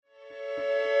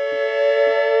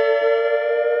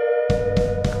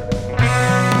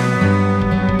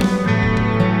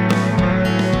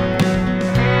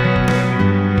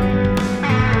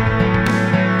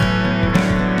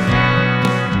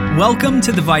Welcome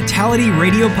to the Vitality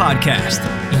Radio Podcast,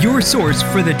 your source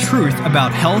for the truth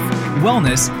about health,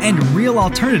 wellness, and real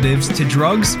alternatives to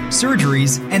drugs,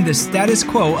 surgeries, and the status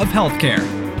quo of healthcare.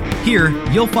 Here,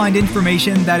 you'll find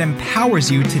information that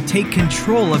empowers you to take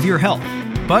control of your health.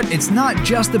 But it's not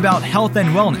just about health and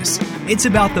wellness. It's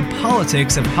about the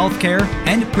politics of healthcare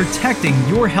and protecting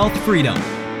your health freedom.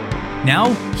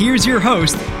 Now, here's your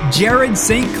host, Jared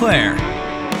St. Clair.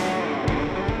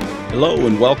 Hello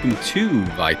and welcome to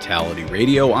Vitality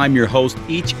Radio. I'm your host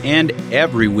each and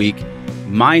every week.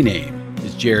 My name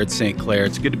is Jared St. Clair.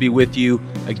 It's good to be with you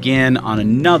again on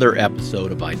another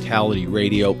episode of Vitality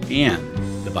Radio and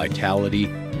the Vitality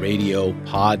Radio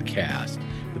Podcast.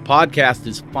 The podcast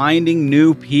is finding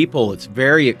new people. It's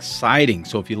very exciting.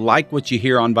 So if you like what you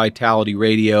hear on Vitality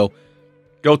Radio,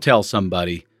 go tell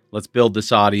somebody. Let's build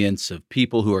this audience of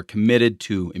people who are committed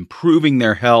to improving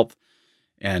their health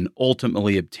and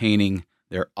ultimately obtaining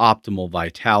their optimal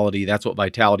vitality. That's what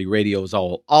Vitality Radio is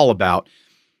all about.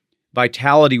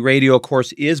 Vitality Radio, of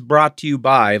course, is brought to you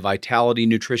by Vitality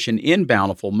Nutrition in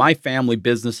Bountiful. My family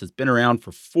business has been around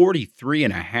for 43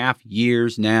 and a half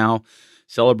years now,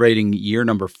 celebrating year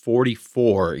number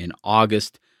 44 in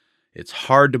August. It's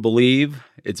hard to believe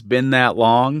it's been that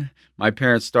long. My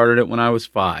parents started it when I was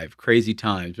 5. Crazy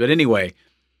times. But anyway,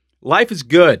 life is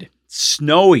good.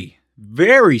 Snowy,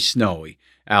 very snowy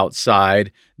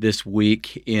outside this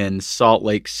week in Salt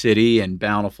Lake City and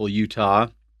Bountiful, Utah.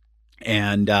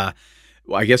 And I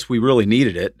guess we really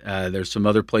needed it. There's some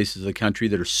other places of the country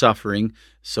that are suffering,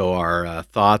 so our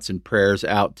thoughts and prayers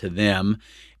out to them.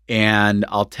 And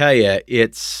I'll tell you,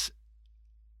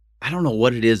 I don't know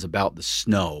what it is about the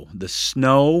snow. The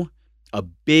snow, a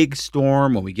big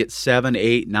storm when we get 7,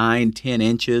 8, 9, 10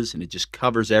 inches and it just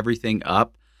covers everything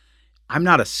up. I'm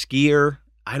not a skier.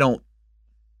 I don't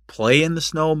play in the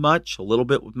snow much, a little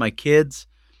bit with my kids.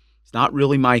 It's not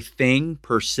really my thing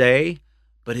per se,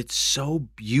 but it's so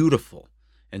beautiful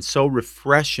and so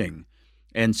refreshing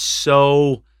and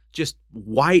so just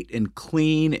white and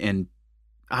clean. And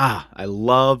I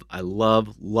love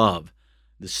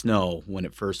the snow when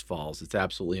it first falls. It's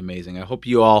absolutely amazing. I hope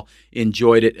you all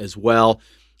enjoyed it as well.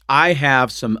 I have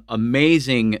some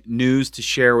amazing news to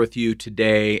share with you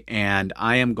today, and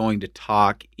I am going to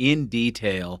talk in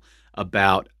detail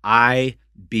about IBS,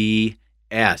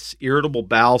 irritable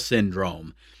bowel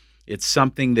syndrome. It's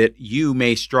something that you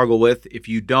may struggle with. If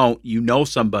you don't, you know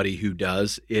somebody who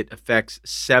does. It affects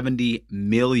 70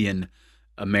 million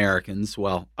Americans,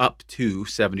 well, up to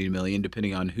 70 million,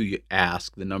 depending on who you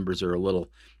ask. The numbers are a little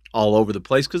all over the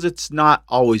place because it's not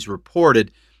always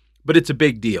reported, but it's a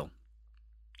big deal.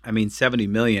 I mean, 70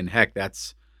 million, heck,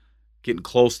 that's getting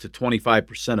close to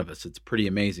 25% of us. It's pretty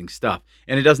amazing stuff.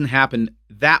 And it doesn't happen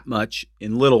that much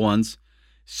in little ones.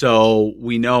 So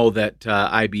we know that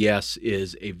IBS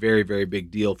is a very, very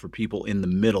big deal for people in the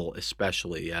middle,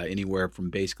 especially anywhere from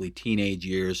basically teenage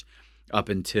years up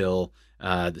until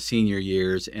the senior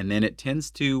years. And then it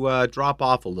tends to drop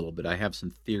off a little bit. I have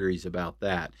some theories about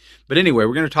that. But anyway,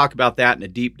 we're going to talk about that in a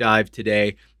deep dive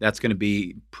today. That's going to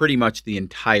be pretty much the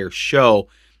entire show.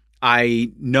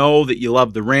 I know that you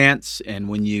love the rants, and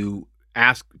when you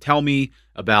tell me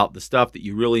about the stuff that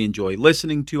you really enjoy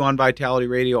listening to on Vitality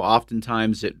Radio,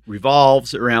 oftentimes it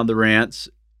revolves around the rants,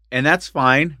 and that's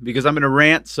fine because I'm going to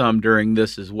rant some during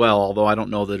this as well, although I don't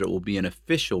know that it will be an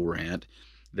official rant.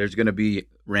 There's going to be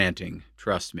ranting,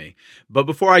 trust me. But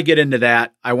before I get into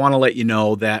that, I want to let you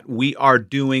know that we are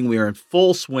in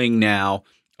full swing now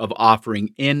of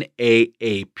offering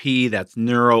NAAP, that's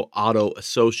Neuro Auto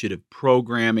Associative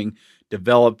Programming,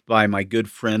 developed by my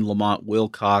good friend Lamont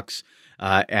Wilcox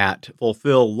at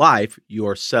Fulfill Life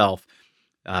Yourself.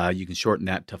 You can shorten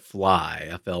that to FLY,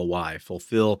 F-L-Y,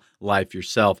 Fulfill Life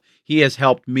Yourself. He has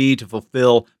helped me to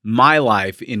fulfill my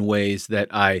life in ways that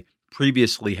I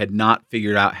previously had not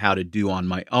figured out how to do on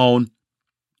my own.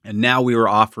 And now we are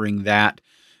offering that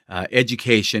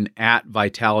education at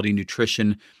Vitality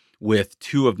Nutrition with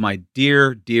two of my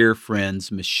dear, dear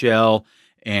friends, Michelle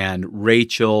and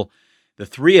Rachel. The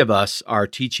three of us are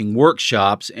teaching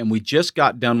workshops, and we just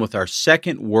got done with our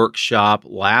second workshop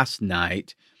last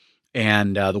night.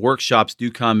 And the workshops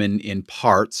do come in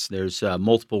parts. There's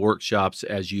multiple workshops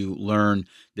as you learn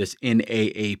this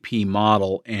NAAP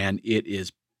model, and it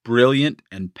is brilliant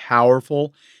and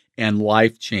powerful and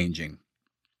life-changing.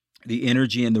 The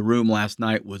energy in the room last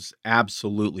night was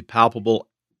absolutely palpable,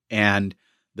 and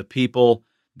the people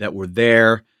that were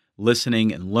there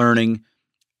listening and learning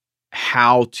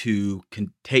how to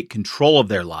take control of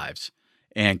their lives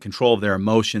and control of their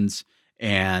emotions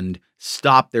and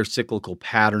stop their cyclical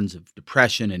patterns of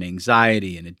depression and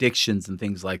anxiety and addictions and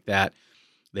things like that.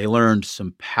 They learned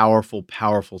some powerful,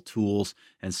 powerful tools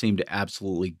and seem to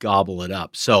absolutely gobble it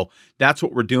up. So that's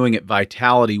what we're doing at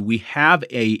Vitality. We have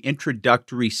a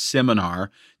introductory seminar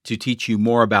to teach you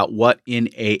more about what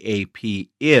NAAP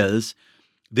is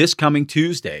this coming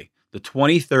Tuesday, the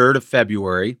 23rd of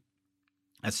February.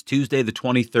 That's Tuesday, the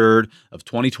 23rd of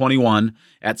 2021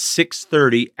 at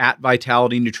 6:30 at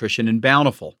Vitality Nutrition in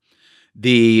Bountiful.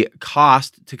 The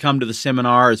cost to come to the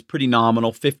seminar is pretty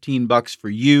nominal, $15 for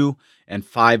you and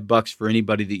 $5 for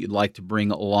anybody that you'd like to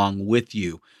bring along with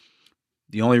you.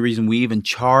 The only reason we even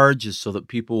charge is so that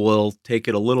people will take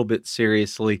it a little bit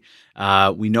seriously.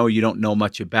 We know you don't know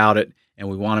much about it, and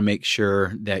we want to make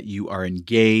sure that you are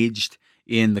engaged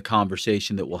in the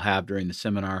conversation that we'll have during the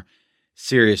seminar.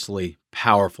 Seriously,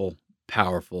 powerful,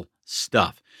 powerful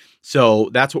stuff. So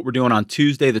that's what we're doing on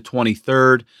Tuesday, the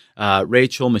 23rd.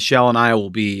 Rachel, Michelle, and I will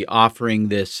be offering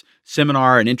this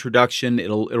seminar, an introduction.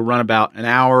 It'll run about an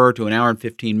hour to an hour and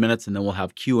 15 minutes, and then we'll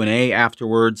have Q&A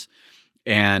afterwards.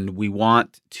 And we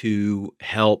want to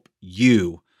help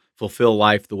you fulfill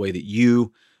life the way that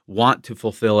you want to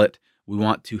fulfill it. We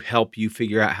want to help you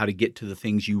figure out how to get to the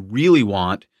things you really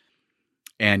want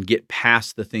and get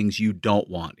past the things you don't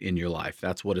want in your life.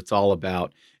 That's what it's all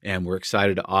about, and we're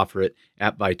excited to offer it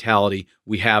at Vitality.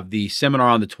 We have the seminar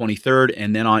on the 23rd,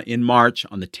 and then in March,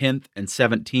 on the 10th and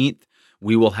 17th,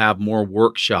 we will have more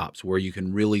workshops where you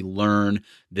can really learn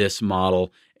this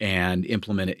model and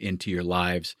implement it into your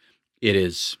lives. It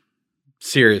is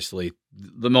seriously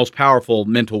the most powerful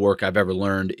mental work I've ever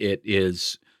learned. It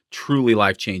is truly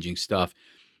life-changing stuff,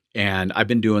 and I've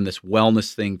been doing this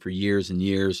wellness thing for years and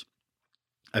years.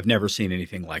 I've never seen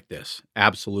anything like this.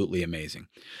 Absolutely amazing.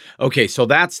 Okay, so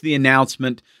that's the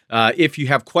announcement. If you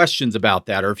have questions about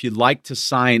that, or if you'd like to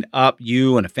sign up,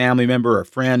 you and a family member or a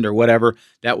friend or whatever,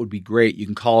 that would be great. You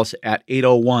can call us at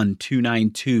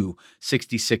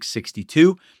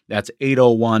 801-292-6662. That's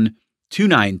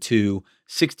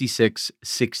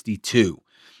 801-292-6662.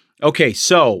 Okay,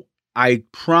 so I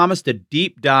promised a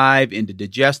deep dive into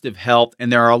digestive health, and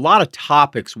there are a lot of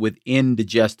topics within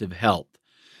digestive health.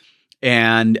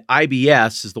 And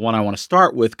IBS is the one I want to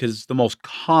start with because it's the most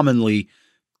commonly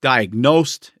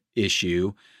diagnosed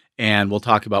issue, and we'll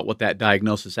talk about what that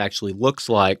diagnosis actually looks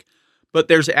like. But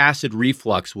there's acid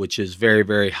reflux, which is very,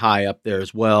 very high up there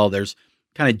as well. There's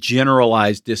kind of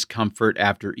generalized discomfort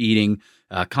after eating,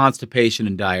 constipation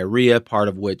and diarrhea, part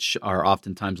of which are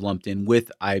oftentimes lumped in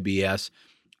with IBS.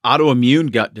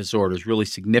 Autoimmune gut disorders, really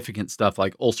significant stuff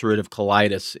like ulcerative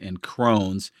colitis and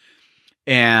Crohn's.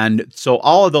 And so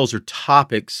all of those are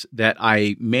topics that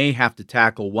I may have to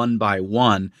tackle one by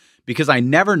one because I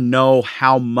never know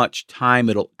how much time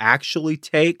it'll actually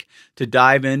take to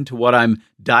dive into what I'm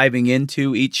diving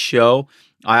into each show.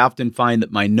 I often find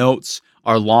that my notes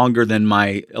are longer than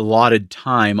my allotted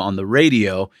time on the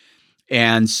radio.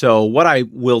 And so what I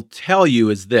will tell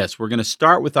you is this. We're going to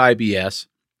start with IBS.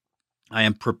 I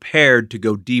am prepared to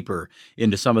go deeper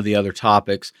into some of the other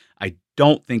topics. I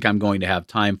don't think I'm going to have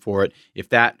time for it. If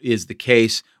that is the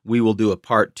case, we will do a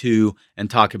part 2 and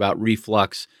talk about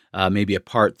reflux, maybe a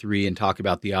part 3 and talk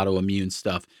about the autoimmune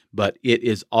stuff. But it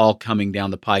is all coming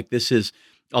down the pike. This is,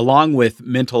 along with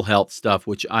mental health stuff,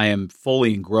 which I am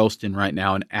fully engrossed in right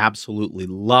now and absolutely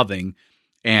loving.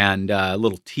 And a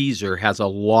little teaser, has a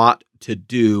lot to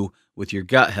do with your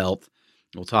gut health.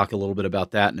 We'll talk a little bit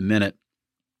about that in a minute.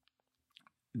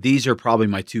 These are probably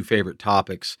my 2 favorite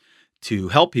topics to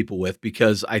help people with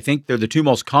because I think they're the 2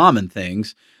 most common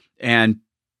things and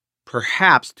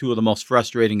perhaps 2 of the most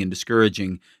frustrating and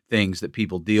discouraging things that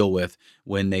people deal with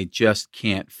when they just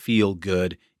can't feel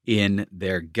good in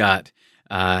their gut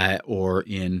or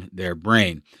in their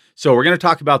brain. So we're going to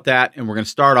talk about that, and we're going to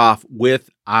start off with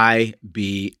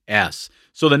IBS.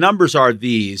 So the numbers are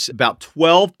these. About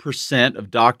 12%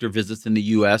 of doctor visits in the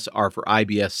U.S. are for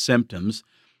IBS symptoms.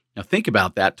 Now, think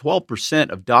about that. 12%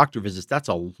 of doctor visits, that's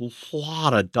a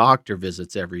lot of doctor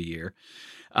visits every year.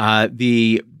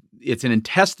 It's an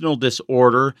intestinal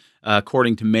disorder,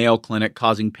 according to Mayo Clinic,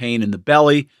 causing pain in the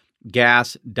belly,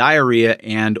 gas, diarrhea,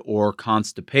 and or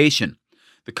constipation.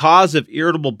 The cause of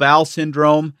irritable bowel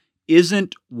syndrome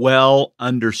isn't well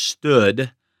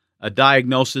understood. A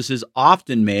diagnosis is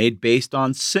often made based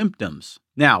on symptoms.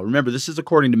 Now, remember, this is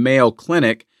according to Mayo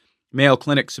Clinic. Mayo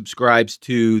Clinic subscribes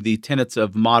to the tenets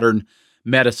of modern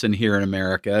medicine here in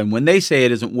America. And when they say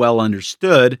it isn't well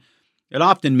understood, it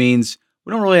often means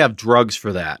we don't really have drugs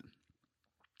for that.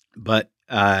 But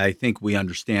I think we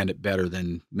understand it better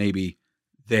than maybe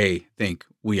they think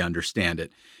we understand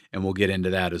it. And we'll get into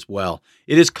that as well.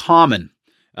 It is common.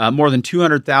 More than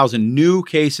 200,000 new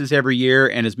cases every year,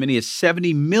 and as many as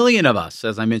 70 million of us,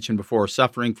 as I mentioned before,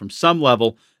 suffering from some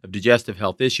level of digestive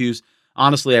health issues.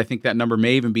 Honestly, I think that number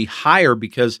may even be higher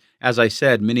because, as I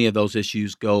said, many of those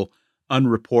issues go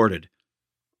unreported.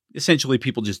 Essentially,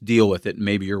 people just deal with it, and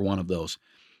maybe you're one of those.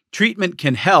 Treatment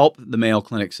can help, the Mayo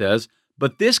Clinic says,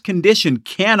 but this condition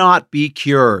cannot be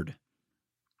cured.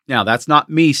 Now, that's not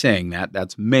me saying that.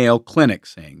 That's Mayo Clinic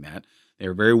saying that.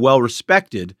 They're very well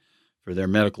respected for their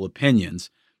medical opinions,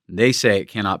 and they say it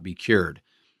cannot be cured.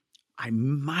 I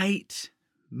might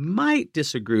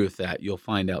disagree with that. You'll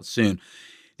find out soon.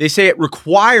 They say it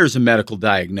requires a medical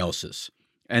diagnosis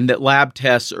and that lab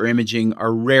tests or imaging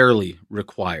are rarely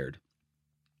required.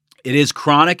 It is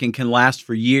chronic and can last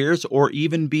for years or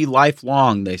even be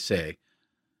lifelong, they say.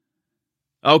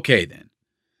 Okay, then.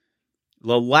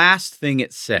 The last thing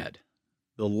it said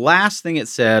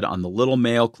on the little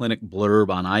Mayo Clinic blurb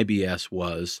on IBS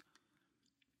was,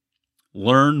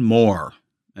 learn more.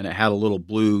 And it had a little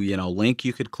blue, link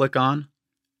you could click on.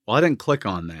 Well, I didn't click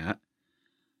on that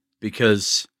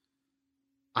because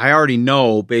I already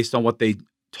know, based on what they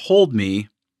told me,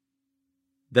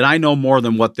 that I know more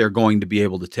than what they're going to be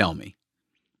able to tell me.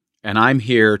 And I'm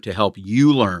here to help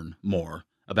you learn more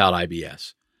about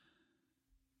IBS.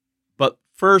 But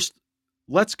first,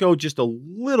 let's go just a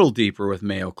little deeper with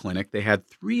Mayo Clinic. They had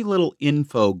 3 little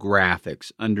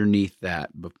infographics underneath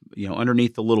that,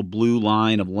 underneath the little blue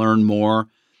line of learn more.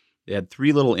 They had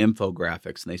 3 little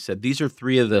infographics, and they said these are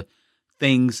 3 of the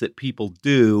things that people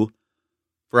do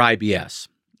for IBS.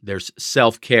 There's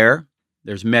self-care,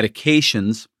 there's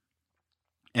medications,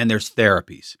 and there's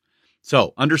therapies.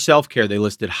 So under self-care, they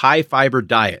listed high-fiber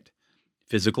diet,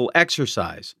 physical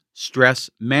exercise, stress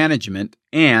management,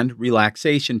 and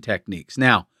relaxation techniques.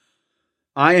 Now,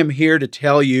 I am here to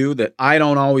tell you that I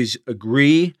don't always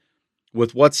agree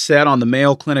with what's said on the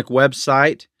Mayo Clinic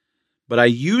website, but I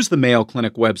use the Mayo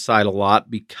Clinic website a lot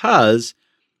because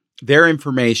their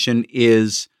information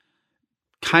is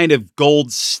kind of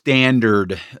gold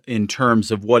standard in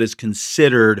terms of what is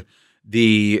considered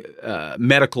the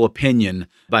medical opinion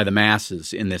by the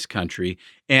masses in this country.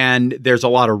 And there's a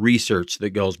lot of research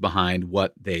that goes behind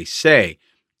what they say.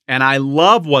 And I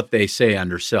love what they say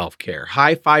under self-care.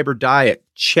 High fiber diet,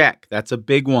 check. That's a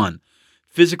big one.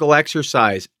 Physical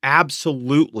exercise,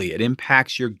 absolutely. It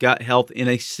impacts your gut health in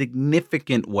a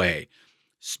significant way.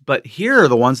 But here are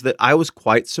the ones that I was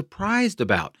quite surprised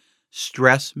about.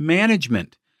 Stress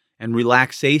management and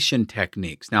relaxation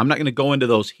techniques. Now, I'm not going to go into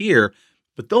those here,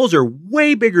 but those are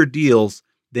way bigger deals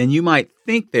than you might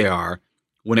think they are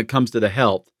when it comes to the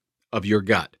health of your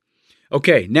gut.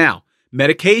 Okay, now,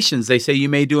 medications. They say you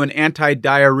may do an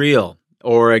anti-diarrheal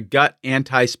or a gut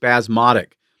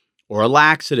antispasmodic or a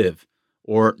laxative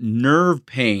or nerve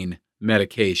pain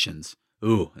medications.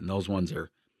 Ooh, and those ones are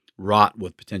wrought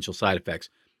with potential side effects.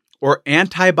 Or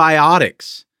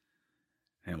antibiotics.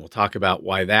 And we'll talk about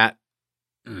why that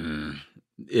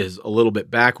is a little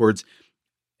bit backwards.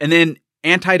 And then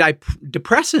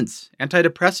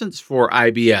antidepressants for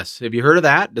IBS. Have you heard of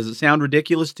that? Does it sound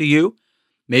ridiculous to you?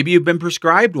 Maybe you've been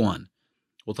prescribed one.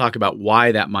 We'll talk about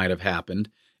why that might have happened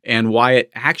and why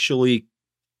it actually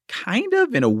kind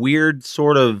of, in a weird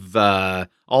sort of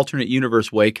alternate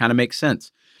universe way, kind of makes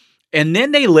sense. And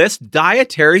then they list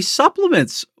dietary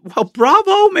supplements. Well,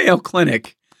 bravo, Mayo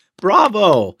Clinic.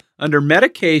 Bravo. Under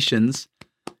medications,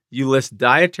 you list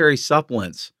dietary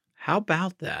supplements. How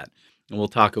about that? And we'll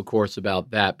talk, of course,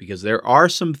 about that because there are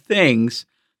some things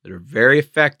that are very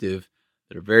effective,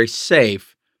 that are very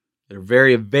safe, that are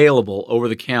very available over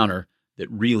the counter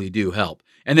that really do help.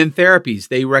 And then therapies.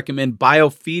 They recommend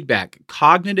biofeedback,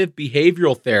 cognitive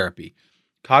behavioral therapy.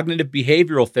 Cognitive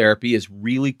behavioral therapy is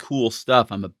really cool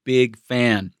stuff. I'm a big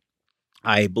fan.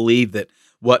 I believe that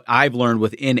what I've learned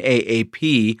with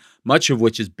NAAP, much of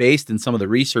which is based in some of the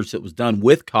research that was done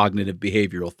with cognitive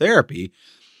behavioral therapy,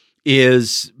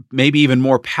 is maybe even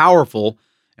more powerful.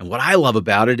 And what I love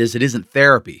about it isn't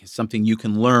therapy. It's something you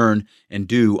can learn and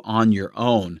do on your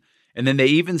own. And then they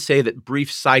even say that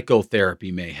brief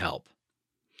psychotherapy may help.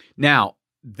 Now,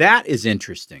 that is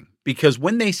interesting because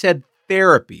when they said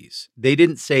therapies, they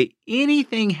didn't say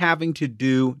anything having to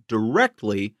do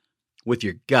directly with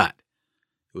your gut.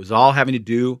 It was all having to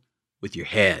do with your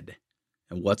head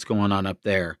and what's going on up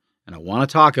there. And I want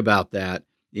to talk about that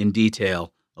in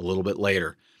detail a little bit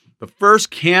later. But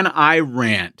first, can I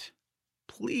rant?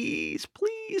 Please,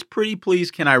 pretty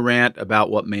please, can I rant about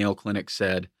what Mayo Clinic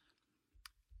said?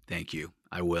 Thank you.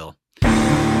 I will.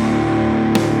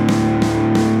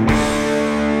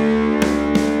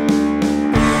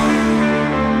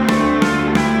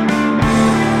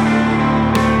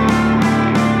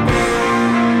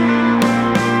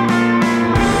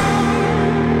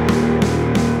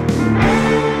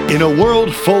 In a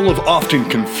world full of often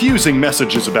confusing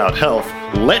messages about health,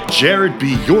 let Jared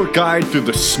be your guide through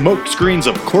the smokescreens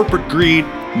of corporate greed,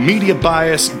 media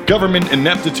bias, government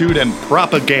ineptitude, and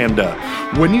propaganda.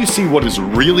 When you see what is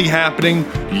really happening,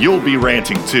 you'll be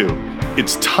ranting too.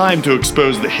 It's time to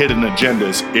expose the hidden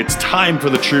agendas. It's time for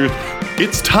the truth.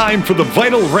 It's time for the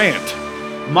Vital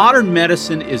Rant. Modern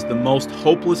medicine is the most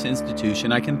hopeless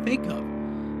institution I can think of,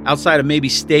 outside of maybe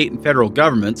state and federal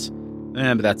governments,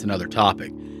 but that's another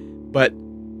topic. But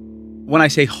when I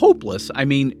say hopeless, I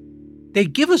mean they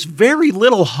give us very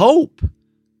little hope.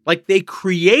 Like they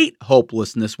create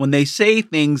hopelessness when they say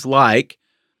things like,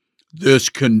 "This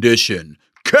condition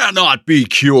cannot be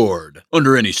cured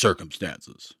under any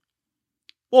circumstances."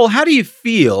 Well, how do you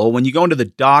feel when you go into the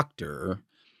doctor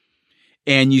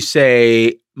and you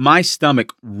say, "My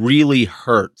stomach really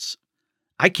hurts.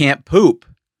 I can't poop.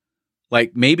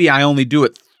 Like maybe I only do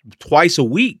it twice a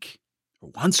week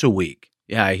or once a week."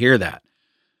 Yeah, I hear that.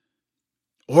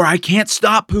 Or I can't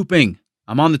stop pooping.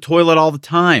 I'm on the toilet all the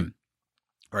time.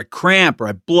 Or I cramp, or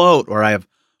I bloat, or I have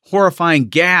horrifying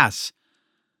gas,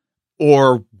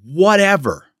 or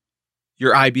whatever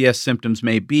your IBS symptoms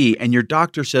may be. And your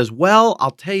doctor says, "Well,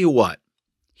 I'll tell you what.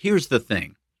 Here's the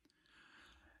thing.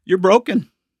 You're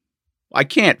broken. I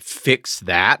can't fix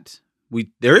that.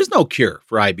 There is no cure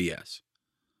for IBS.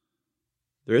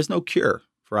 There is no cure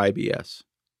for IBS.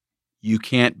 You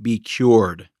can't be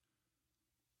cured."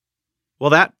 Well,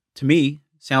 that, to me,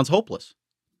 sounds hopeless.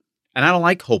 And I don't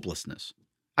like hopelessness.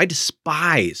 I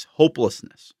despise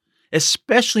hopelessness,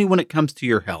 especially when it comes to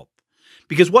your health.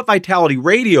 Because what Vitality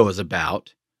Radio is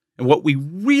about, and what we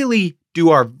really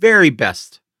do our very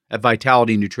best at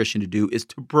Vitality Nutrition to do, is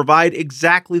to provide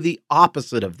exactly the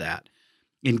opposite of that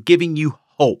in giving you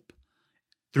hope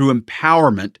through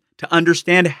empowerment to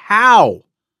understand how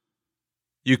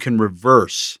you can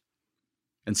reverse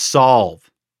and solve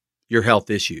your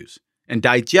health issues. And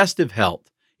digestive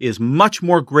health is much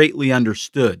more greatly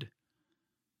understood,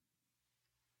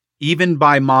 even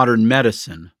by modern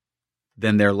medicine,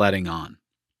 than they're letting on.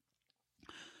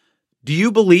 Do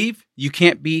you believe you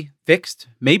can't be fixed?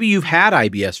 Maybe you've had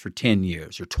IBS for 10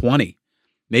 years or 20.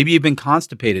 Maybe you've been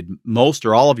constipated most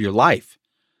or all of your life.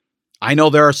 I know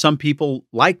there are some people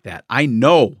like that. I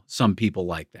know some people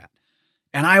like that.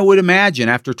 And I would imagine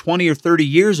after 20 or 30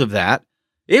 years of that,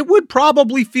 it would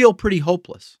probably feel pretty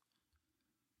hopeless.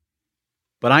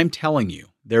 But I'm telling you,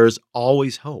 there is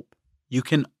always hope. You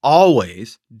can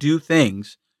always do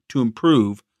things to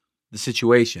improve the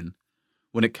situation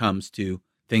when it comes to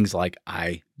things like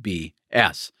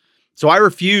IBS. So I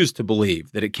refuse to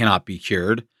believe that it cannot be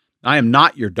cured. I am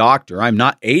not your doctor. I'm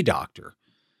not a doctor.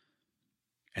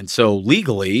 And so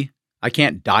legally, I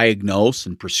can't diagnose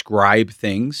and prescribe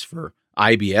things for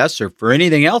IBS or for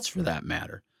anything else for that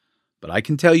matter. But I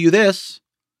can tell you this.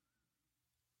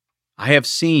 I have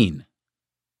seen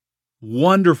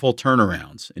wonderful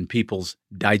turnarounds in people's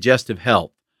digestive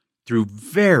health through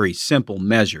very simple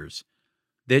measures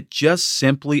that just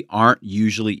simply aren't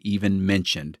usually even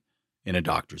mentioned in a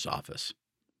doctor's office.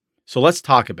 So let's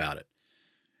talk about it.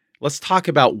 Let's talk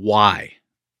about why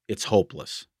it's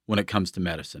hopeless when it comes to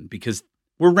medicine, because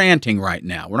we're ranting right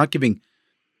now. We're not giving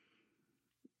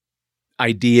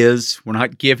ideas. We're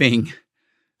not giving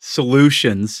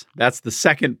solutions. That's the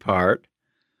second part.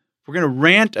 We're going to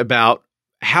rant about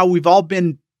how we've all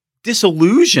been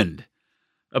disillusioned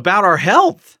about our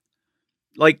health.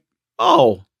 Like,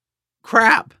 oh,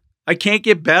 crap, I can't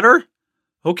get better?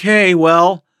 Okay,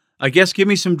 well, I guess give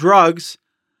me some drugs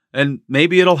and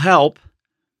maybe it'll help.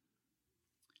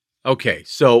 Okay,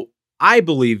 so I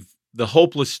believe the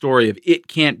hopeless story of it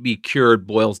can't be cured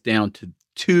boils down to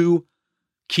two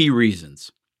key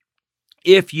reasons.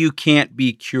 If you can't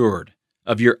be cured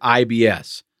of your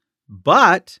IBS,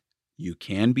 but you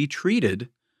can be treated,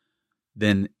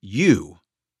 then you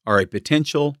are a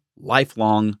potential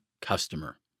lifelong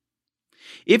customer.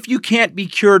 If you can't be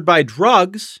cured by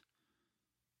drugs,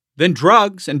 then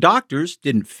drugs and doctors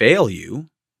didn't fail you.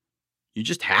 You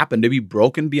just happen to be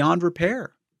broken beyond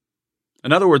repair.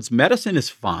 In other words, medicine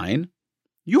is fine.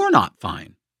 You're not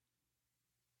fine.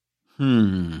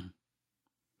 I'm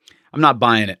not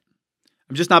buying it.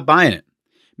 I'm just not buying it.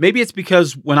 Maybe it's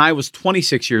because when I was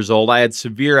 26 years old, I had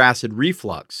severe acid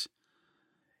reflux.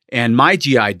 And my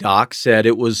GI doc said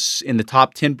it was in the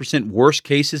top 10% worst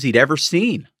cases he'd ever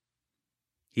seen.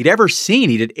 He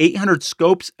did 800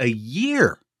 scopes a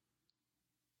year.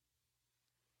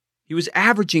 He was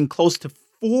averaging close to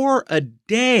 4 a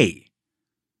day.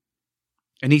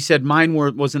 And he said mine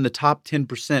was in the top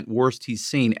 10% worst he's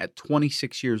seen at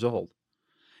 26 years old.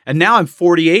 And now I'm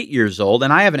 48 years old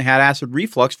and I haven't had acid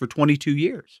reflux for 22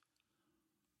 years.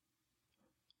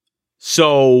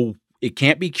 So it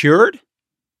can't be cured?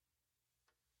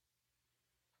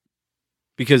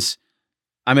 Because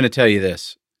I'm going to tell you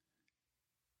this.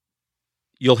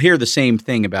 You'll hear the same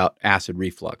thing about acid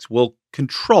reflux. We'll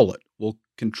control it. We'll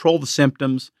control the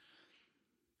symptoms.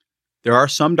 There are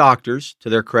some doctors, to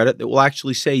their credit, that will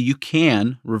actually say you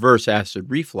can reverse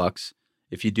acid reflux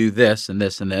if you do this and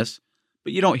this and this,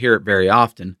 but you don't hear it very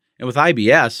often. And with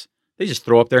IBS, they just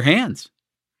throw up their hands.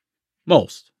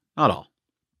 Most, not all.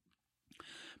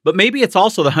 But maybe it's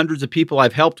also the hundreds of people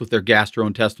I've helped with their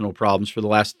gastrointestinal problems for the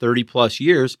last 30 plus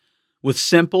years with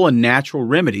simple and natural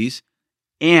remedies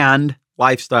and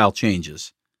lifestyle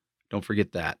changes. Don't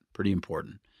forget that. Pretty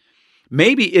important.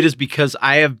 Maybe it is because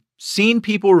I have seen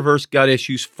people reverse gut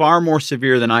issues far more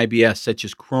severe than IBS, such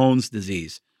as Crohn's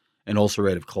disease and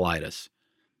ulcerative colitis.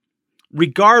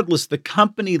 Regardless, the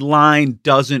company line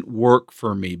doesn't work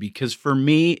for me because for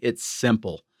me, it's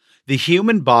simple. The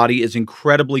human body is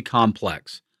incredibly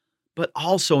complex, but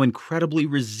also incredibly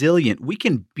resilient. We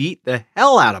can beat the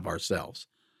hell out of ourselves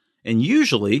and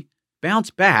usually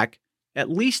bounce back at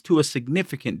least to a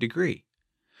significant degree.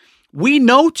 We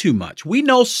know too much. We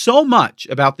know so much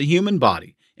about the human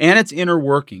body and its inner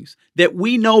workings that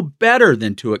we know better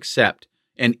than to accept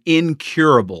an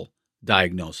incurable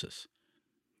diagnosis.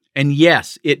 And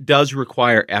yes, it does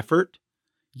require effort.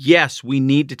 Yes, we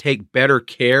need to take better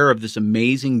care of this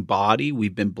amazing body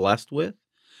we've been blessed with.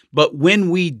 But when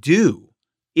we do,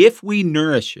 if we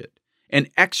nourish it and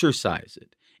exercise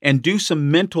it and do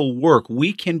some mental work,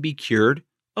 we can be cured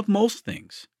of most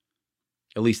things.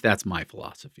 At least that's my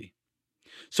philosophy.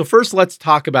 So first, let's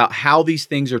talk about how these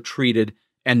things are treated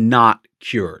and not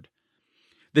cured.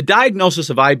 The diagnosis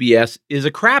of IBS is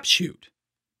a crapshoot,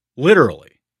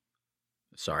 literally.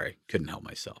 Sorry, couldn't help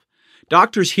myself.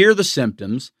 Doctors hear the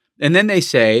symptoms and then they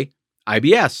say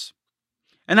IBS.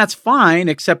 And that's fine,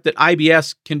 except that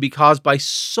IBS can be caused by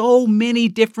so many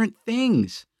different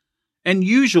things, and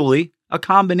usually a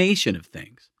combination of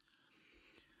things.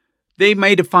 They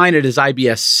may define it as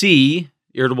IBS-C,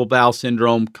 irritable bowel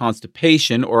syndrome,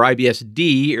 constipation, or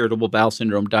IBS-D, irritable bowel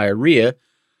syndrome, diarrhea.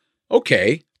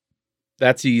 Okay,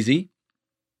 that's easy.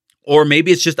 Or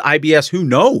maybe it's just IBS, who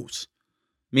knows?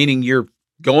 Meaning you're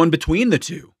going between the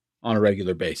two on a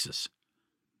regular basis.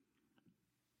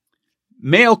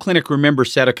 Mayo Clinic, remember,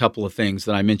 said a couple of things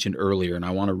that I mentioned earlier, and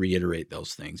I want to reiterate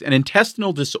those things. An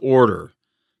intestinal disorder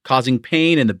causing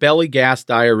pain in the belly, gas,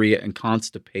 diarrhea, and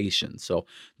constipation. So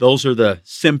those are the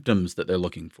symptoms that they're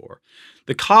looking for.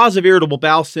 The cause of irritable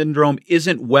bowel syndrome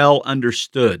isn't well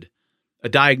understood. A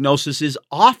diagnosis is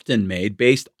often made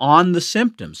based on the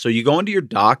symptoms. So you go into your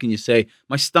doc and you say,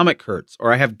 my stomach hurts,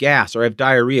 or I have gas, or I have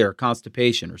diarrhea, or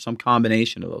constipation, or some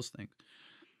combination of those things.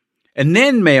 And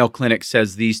then Mayo Clinic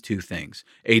says these two things.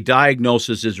 A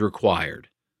diagnosis is required.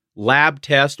 Lab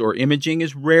test or imaging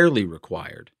is rarely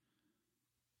required.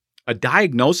 A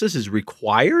diagnosis is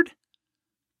required?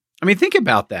 I mean, think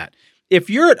about that. If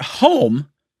you're at home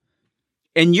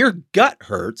and your gut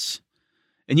hurts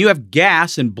and you have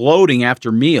gas and bloating after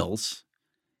meals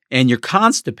and you're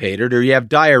constipated or you have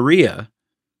diarrhea,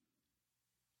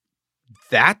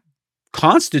 that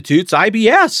constitutes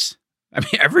IBS. I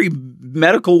mean, every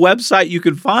medical website you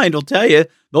can find will tell you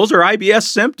those are IBS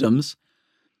symptoms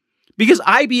because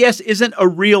IBS isn't a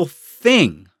real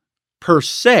thing per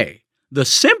se. The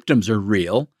symptoms are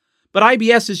real, but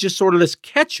IBS is just sort of this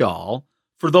catch-all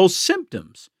for those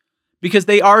symptoms because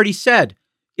they already said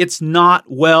it's not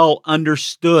well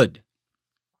understood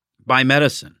by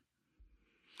medicine.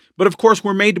 But of course,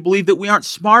 we're made to believe that we aren't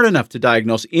smart enough to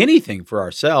diagnose anything for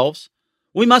ourselves.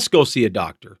 We must go see a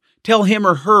doctor, tell him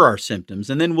or her our symptoms,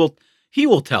 and then he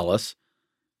will tell us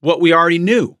what we already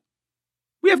knew.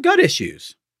 We have gut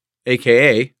issues,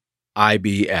 aka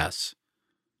IBS.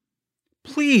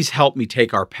 Please help me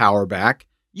take our power back.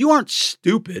 You aren't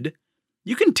stupid.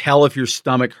 You can tell if your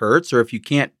stomach hurts or if you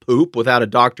can't poop without a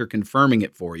doctor confirming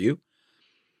it for you.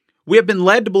 We have been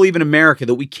led to believe in America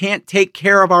that we can't take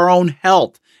care of our own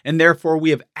health, and therefore we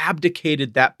have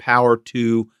abdicated that power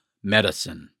to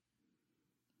medicine.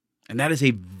 And that is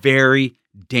a very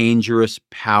dangerous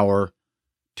power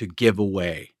to give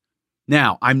away.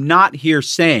 Now, I'm not here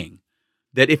saying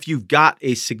that if you've got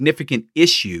a significant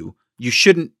issue, you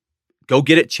shouldn't go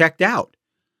get it checked out.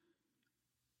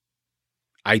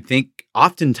 I think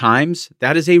oftentimes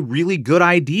that is a really good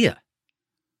idea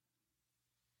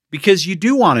because you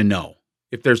do want to know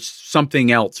if there's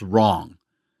something else wrong.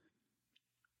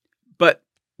 But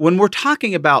when we're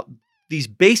talking about these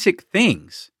basic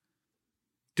things,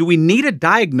 do we need a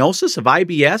diagnosis of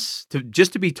IBS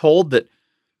just to be told that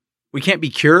we can't be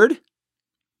cured?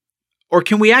 Or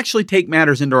can we actually take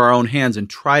matters into our own hands and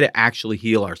try to actually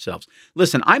heal ourselves?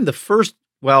 Listen, I'm the first,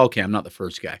 well, okay, I'm not the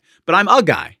first guy, but I'm a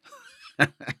guy.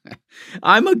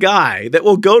 I'm a guy that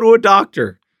will go to a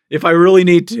doctor if I really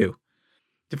need to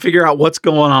figure out what's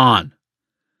going on.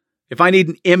 If I need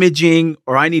an imaging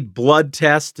or I need blood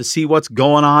tests to see what's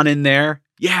going on in there,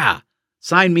 yeah,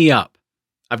 sign me up.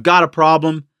 I've got a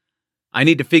problem. I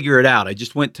need to figure it out. I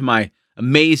just went to my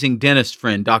amazing dentist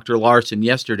friend, Dr. Larson,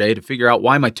 yesterday to figure out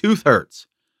why my tooth hurts.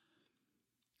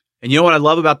 And you know what I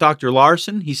love about Dr.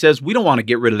 Larson? He says, we don't want to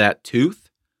get rid of that tooth.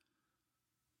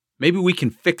 Maybe we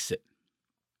can fix it.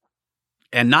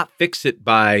 And not fix it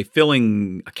by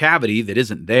filling a cavity that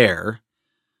isn't there.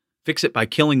 Fix it by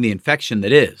killing the infection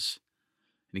that is.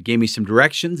 And he gave me some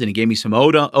directions and he gave me some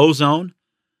ozone.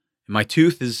 And my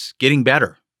tooth is getting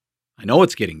better. I know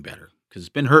it's getting better because it's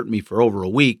been hurting me for over a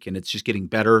week and it's just getting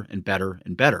better and better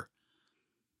and better.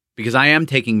 Because I am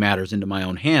taking matters into my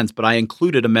own hands, but I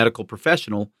included a medical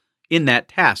professional in that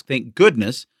task. Thank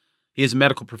goodness he is a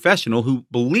medical professional who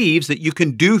believes that you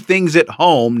can do things at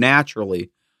home naturally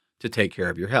to take care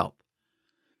of your health.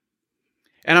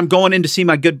 And I'm going in to see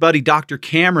my good buddy, Dr.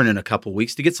 Cameron, in a couple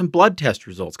weeks to get some blood test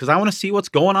results because I want to see what's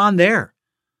going on there.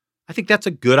 I think that's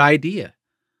a good idea.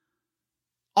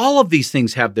 All of these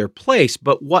things have their place,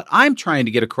 but what I'm trying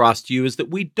to get across to you is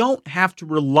that we don't have to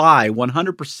rely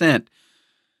 100%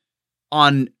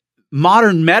 on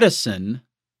modern medicine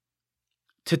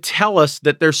to tell us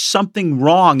that there's something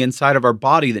wrong inside of our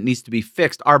body that needs to be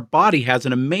fixed. Our body has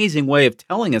an amazing way of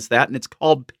telling us that, and it's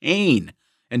called pain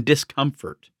and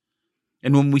discomfort.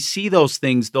 And when we see those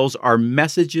things, those are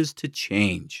messages to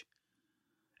change.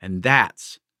 And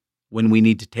that's when we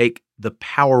need to take the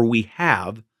power we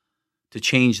have to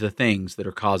change the things that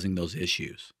are causing those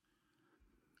issues.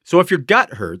 So if your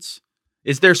gut hurts,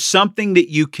 is there something that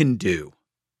you can do?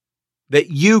 That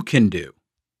you can do?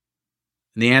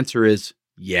 And the answer is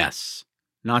yes.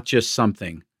 Not just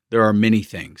something. There are many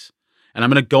things. And I'm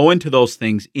going to go into those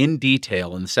things in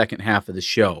detail in the second half of the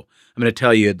show. I'm going to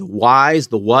tell you the whys,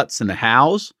 the whats, and the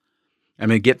hows. I'm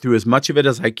going to get through as much of it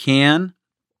as I can.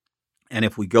 And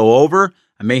if we go over,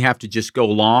 I may have to just go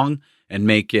long and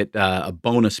make it a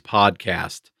bonus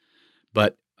podcast.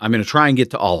 But I'm going to try and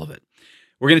get to all of it.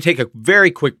 We're going to take a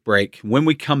very quick break. When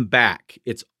we come back,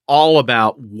 it's all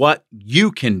about what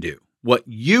you can do. What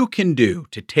you can do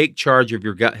to take charge of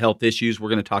your gut health issues. We're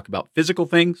going to talk about physical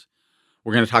things.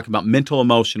 We're going to talk about mental,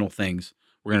 emotional things.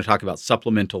 We're going to talk about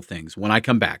supplemental things when I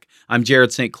come back. I'm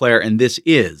Jared St. Clair, and this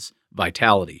is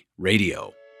Vitality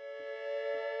Radio.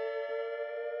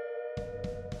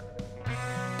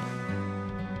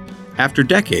 After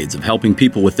decades of helping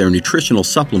people with their nutritional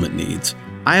supplement needs,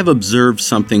 I have observed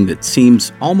something that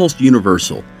seems almost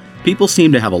universal. People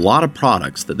seem to have a lot of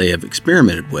products that they have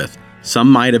experimented with.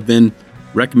 Some might have been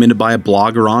recommended by a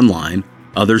blogger online,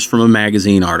 others from a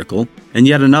magazine article, and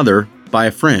yet another by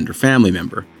a friend or family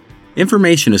member.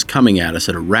 Information is coming at us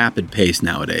at a rapid pace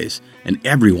nowadays, and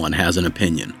everyone has an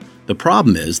opinion. The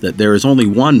problem is that there is only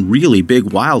one really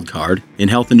big wild card in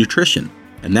health and nutrition,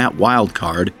 and that wild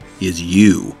card is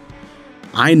you.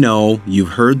 I know you've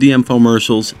heard the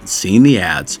infomercials, seen the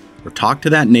ads, or talked to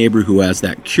that neighbor who has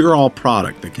that cure-all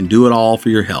product that can do it all for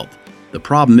your health. The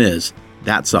problem is,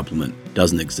 that supplement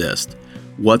doesn't exist.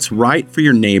 What's right for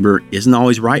your neighbor isn't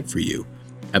always right for you.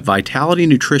 At Vitality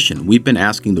Nutrition, we've been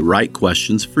asking the right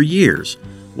questions for years.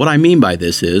 What I mean by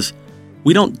this is,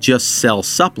 we don't just sell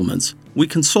supplements, we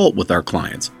consult with our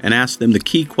clients and ask them the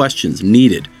key questions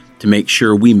needed to make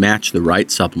sure we match the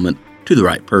right supplement to the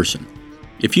right person.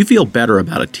 If you feel better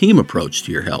about a team approach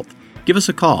to your health, give us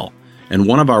a call, and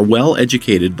one of our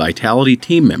well-educated Vitality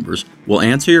team members will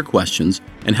answer your questions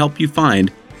and help you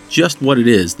find just what it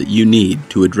is that you need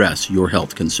to address your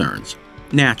health concerns,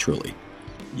 naturally.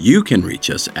 You can reach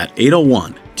us at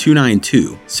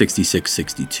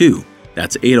 801-292-6662.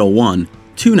 That's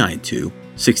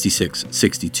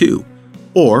 801-292-6662.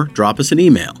 Or drop us an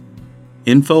email,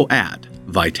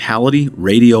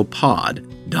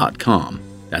 info@vitalityradiopod.com.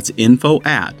 That's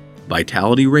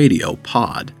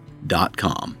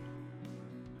info@vitalityradiopod.com.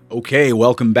 Okay,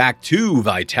 welcome back to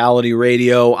Vitality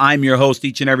Radio. I'm your host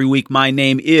each and every week. My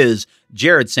name is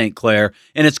Jared St. Clair,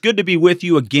 and it's good to be with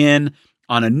you again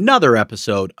on another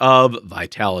episode of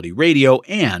Vitality Radio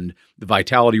and the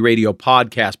Vitality Radio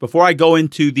podcast. Before I go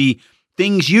into the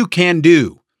things you can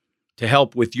do to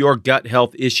help with your gut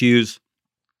health issues,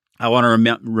 I want to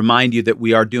remind you that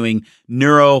we are doing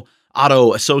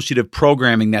Neuro-Auto-Associative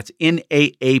Programming, that's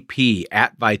NAAP,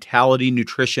 at Vitality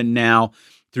Nutrition now,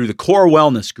 through the Core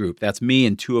Wellness Group. That's me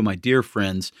and two of my dear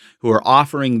friends who are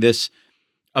offering this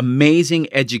amazing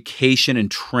education and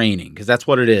training, because that's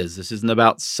what it is. This isn't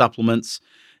about supplements.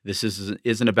 This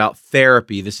isn't about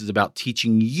therapy. This is about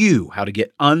teaching you how to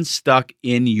get unstuck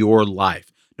in your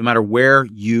life, no matter where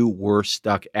you were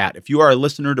stuck at. If you are a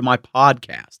listener to my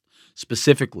podcast,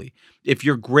 specifically, if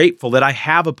you're grateful that I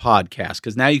have a podcast,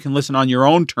 because now you can listen on your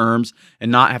own terms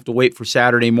and not have to wait for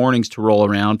Saturday mornings to roll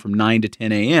around from 9 to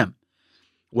 10 a.m.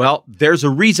 Well, there's a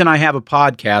reason I have a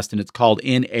podcast, and it's called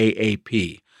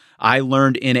NAAP. I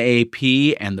learned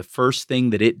NAAP, and the first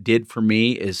thing that it did for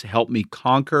me is help me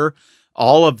conquer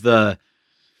all of the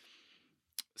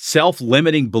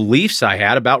self-limiting beliefs I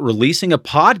had about releasing a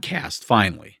podcast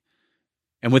finally.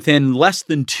 And within less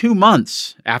than 2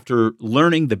 months after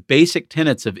learning the basic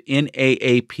tenets of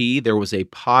NAAP, there was a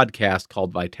podcast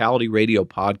called Vitality Radio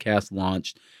Podcast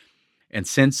launched. And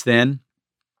since then,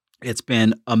 it's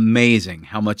been amazing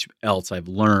how much else I've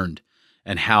learned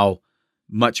and how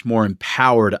much more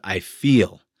empowered I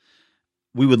feel.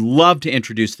 We would love to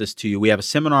introduce this to you. We have a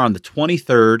seminar on the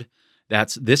 23rd.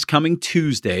 That's this coming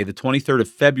Tuesday, the 23rd of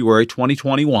February,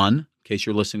 2021, in case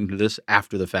you're listening to this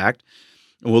after the fact.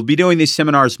 And we'll be doing these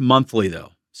seminars monthly,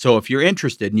 though. So if you're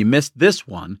interested and you missed this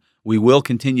one, we will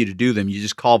continue to do them. You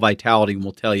just call Vitality and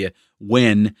we'll tell you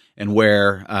when and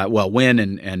where, when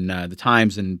and the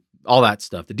times and all that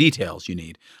stuff, the details you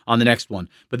need on the next one.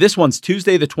 But this one's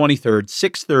Tuesday the 23rd,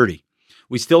 6:30.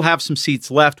 We still have some seats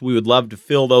left. We would love to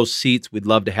fill those seats. We'd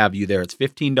love to have you there. It's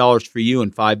 $15 for you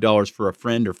and $5 for a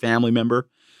friend or family member.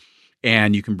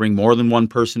 And you can bring more than one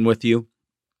person with you.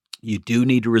 You do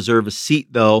need to reserve a seat,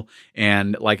 though.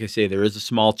 And like I say, there is a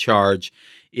small charge.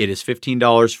 It is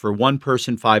 $15 for one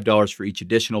person, $5 for each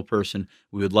additional person.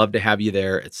 We would love to have you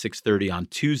there at 6:30 on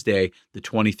Tuesday, the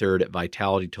 23rd at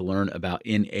Vitality to learn about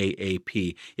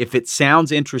NAAP. If it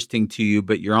sounds interesting to you,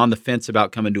 but you're on the fence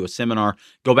about coming to a seminar,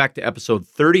 go back to episode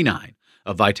 39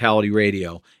 of Vitality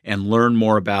Radio and learn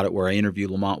more about it, where I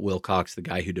interview Lamont Wilcox, the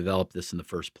guy who developed this in the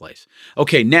first place.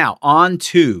 Okay, now on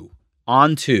to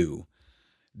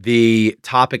the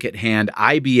topic at hand,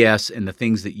 IBS and the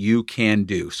things that you can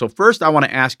do. So first, I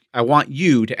want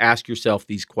you to ask yourself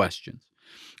these questions.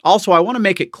 Also, I want to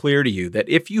make it clear to you that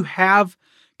if you have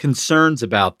concerns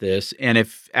about this, and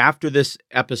if after this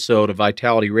episode of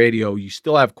Vitality Radio, you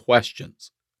still have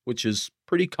questions, which is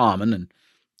pretty common and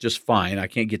just fine. I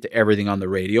can't get to everything on the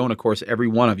radio. And of course, every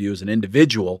one of you is an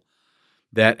individual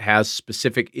that has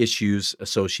specific issues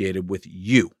associated with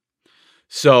you.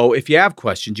 So if you have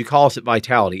questions, you call us at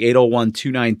Vitality,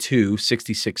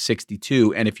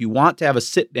 801-292-6662. And if you want to have a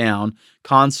sit-down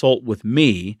consult with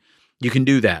me, you can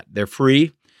do that. They're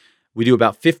free. We do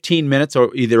about 15 minutes,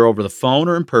 or either over the phone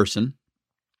or in person,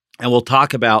 and we'll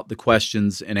talk about the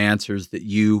questions and answers that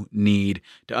you need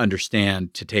to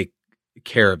understand to take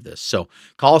care of this. So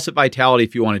call us at Vitality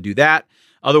if you want to do that.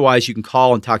 Otherwise, you can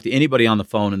call and talk to anybody on the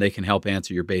phone, and they can help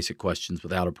answer your basic questions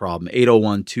without a problem.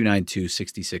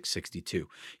 801-292-6662.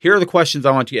 Here are the questions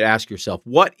I want you to ask yourself.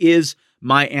 What is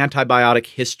my antibiotic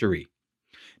history?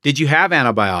 Did you have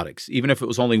antibiotics, even if it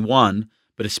was only one,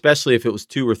 but especially if it was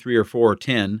 2 or 3 or 4 or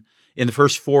 10, in the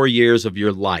first 4 years of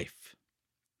your life?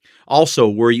 Also,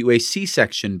 were you a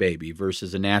C-section baby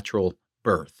versus a natural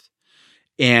birth?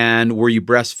 And were you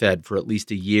breastfed for at least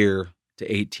a year to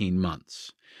 18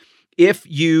 months? If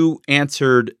you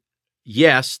answered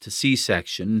yes to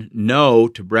C-section, no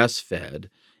to breastfed,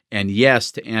 and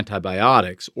yes to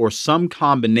antibiotics, or some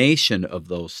combination of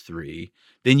those three,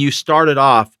 then you started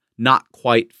off not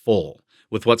quite full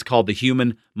with what's called the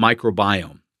human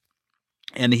microbiome.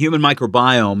 And the human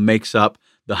microbiome makes up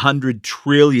the 100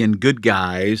 trillion good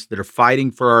guys that are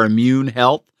fighting for our immune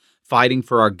health, fighting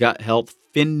for our gut health,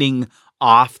 fending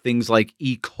off things like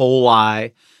E.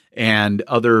 coli and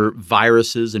other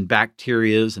viruses and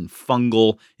bacterias and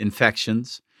fungal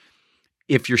infections.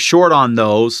 If you're short on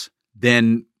those,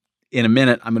 then in a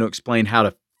minute, I'm going to explain how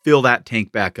to fill that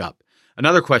tank back up.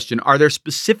 Another question, are there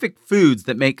specific foods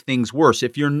that make things worse?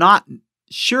 If you're not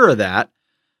sure of that,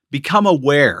 become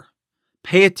aware.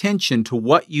 Pay attention to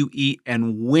what you eat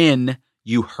and when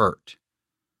you hurt.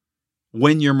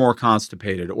 When you're more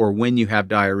constipated, or when you have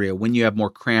diarrhea, when you have more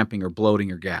cramping or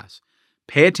bloating or gas.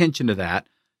 Pay attention to that.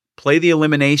 Play the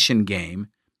elimination game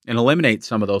and eliminate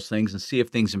some of those things and see if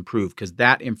things improve, because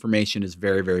that information is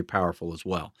very, very powerful as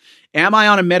well. Am I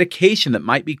on a medication that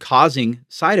might be causing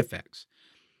side effects?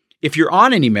 If you're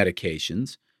on any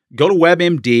medications, go to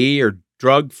WebMD or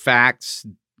DrugFacts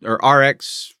or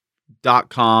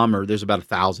Rx.com, or there's about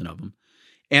 1,000 of them,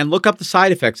 and look up the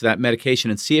side effects of that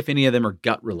medication and see if any of them are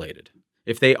gut related.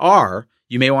 If they are,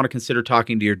 you may want to consider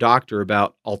talking to your doctor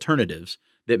about alternatives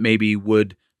that maybe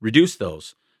would reduce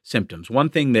those symptoms. One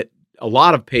thing that a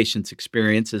lot of patients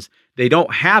experience is they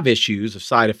don't have issues of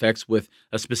side effects with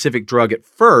a specific drug at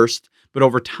first, but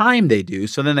over time they do.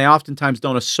 So then they oftentimes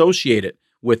don't associate it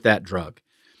with that drug.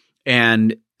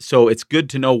 And so it's good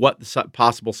to know what the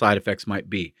possible side effects might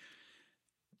be.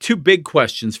 Two big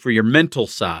questions for your mental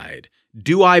side.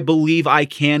 Do I believe I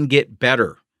can get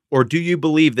better? Or do you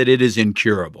believe that it is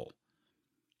incurable?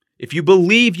 If you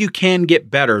believe you can get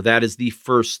better, that is the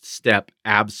first step,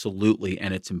 absolutely,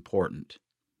 and it's important.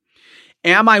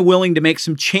 Am I willing to make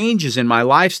some changes in my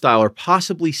lifestyle or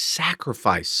possibly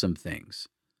sacrifice some things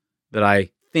that I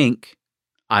think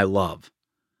I love?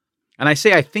 And I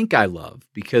say I think I love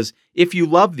because if you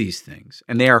love these things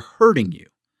and they are hurting you,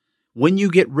 when you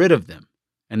get rid of them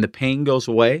and the pain goes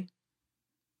away,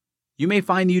 you may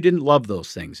find you didn't love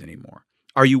those things anymore.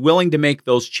 Are you willing to make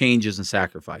those changes and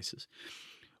sacrifices?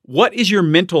 What is your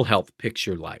mental health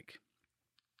picture like?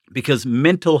 Because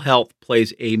mental health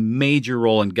plays a major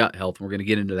role in gut health, and we're going to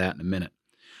get into that in a minute.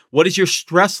 What is your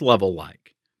stress level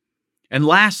like? And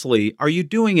lastly, are you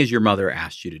doing as your mother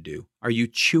asked you to do? Are you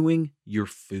chewing your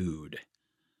food?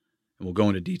 And we'll go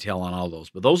into detail on all those,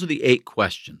 but those are the 8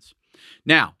 questions.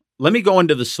 Now, let me go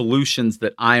into the solutions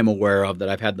that I am aware of that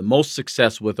I've had the most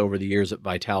success with over the years at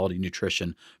Vitality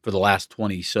Nutrition for the last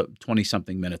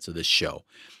 20-something minutes of this show.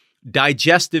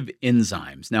 Digestive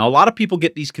enzymes. Now, a lot of people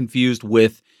get these confused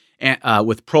with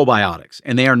probiotics,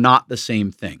 and they are not the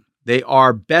same thing. They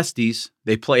are besties.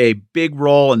 They play a big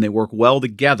role, and they work well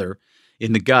together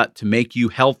in the gut to make you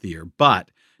healthier, but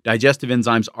digestive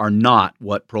enzymes are not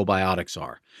what probiotics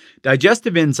are.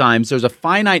 Digestive enzymes, there's a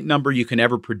finite number you can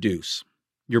ever produce.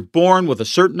 You're born with a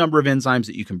certain number of enzymes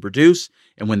that you can produce,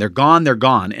 and when they're gone, they're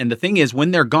gone. And the thing is,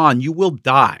 when they're gone, you will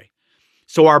die.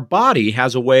 So our body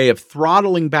has a way of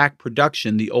throttling back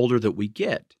production the older that we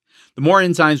get. The more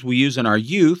enzymes we use in our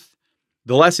youth,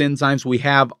 the less enzymes we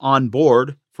have on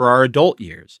board for our adult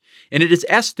years. And it is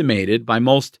estimated by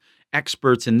most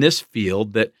experts in this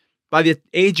field that by the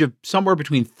age of somewhere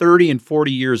between 30 and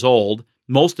 40 years old,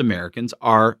 most Americans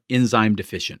are enzyme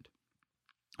deficient.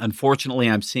 Unfortunately,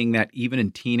 I'm seeing that even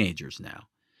in teenagers now.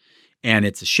 And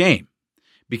it's a shame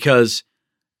because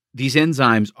these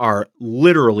enzymes are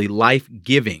literally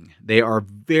life-giving. They are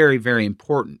very, very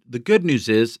important. The good news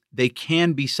is they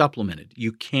can be supplemented.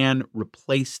 You can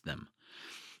replace them.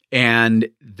 And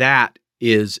that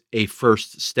is a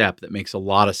first step that makes a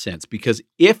lot of sense because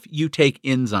if you take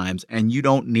enzymes and you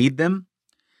don't need them,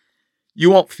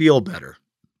 you won't feel better,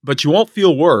 but you won't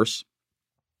feel worse.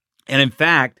 And in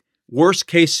fact, worst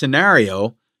case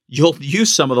scenario, you'll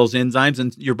use some of those enzymes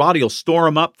and your body will store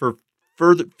them up for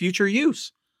further future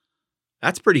use.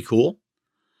 That's pretty cool.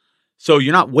 So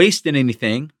you're not wasting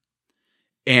anything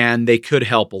and they could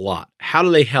help a lot. How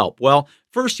do they help? Well,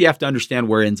 first you have to understand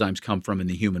where enzymes come from in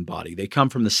the human body. They come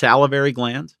from the salivary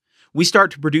glands. We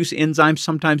start to produce enzymes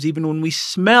sometimes even when we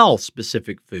smell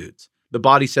specific foods. The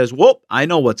body says, whoop, I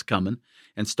know what's coming,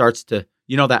 and starts to,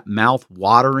 that mouth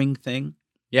watering thing?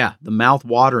 Yeah, the mouth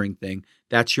watering thing,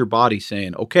 that's your body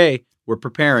saying, okay, we're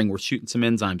preparing, we're shooting some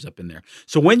enzymes up in there.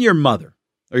 So when your mother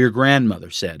or your grandmother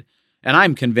said, and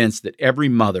I'm convinced that every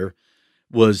mother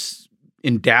was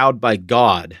endowed by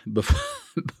God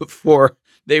before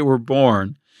they were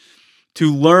born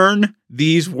to learn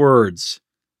these words,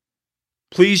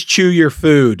 please chew your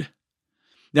food.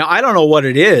 Now, I don't know what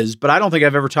it is, but I don't think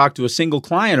I've ever talked to a single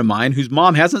client of mine whose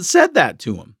mom hasn't said that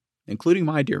to him, including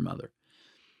my dear mother.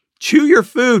 Chew your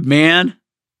food, man.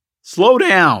 Slow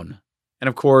down. And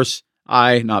of course,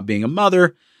 I, not being a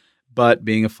mother, but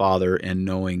being a father and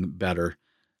knowing better,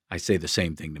 I say the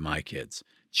same thing to my kids.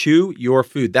 Chew your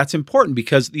food. That's important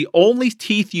because the only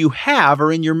teeth you have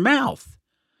are in your mouth.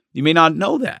 You may not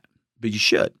know that, but you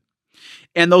should.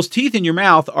 And those teeth in your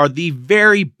mouth are the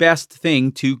very best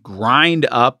thing to grind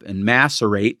up and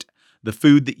macerate the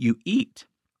food that you eat.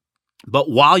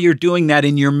 But while you're doing that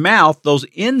in your mouth, those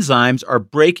enzymes are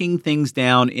breaking things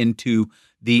down into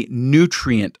the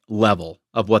nutrient level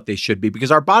of what they should be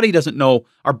because our body doesn't know,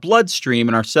 our bloodstream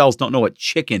and our cells don't know what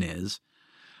chicken is,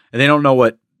 and they don't know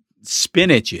what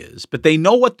spinach is, but they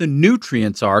know what the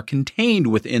nutrients are contained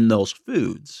within those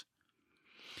foods.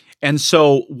 And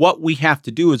so what we have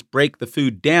to do is break the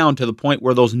food down to the point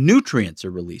where those nutrients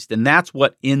are released, and that's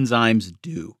what enzymes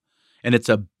do. And it's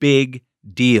a big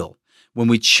deal. When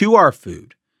we chew our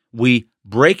food, we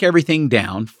break everything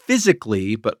down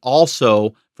physically, but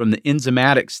also from the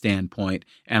enzymatic standpoint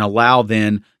and allow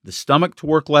then the stomach to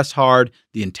work less hard,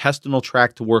 the intestinal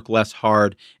tract to work less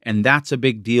hard. And that's a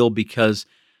big deal because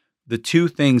the two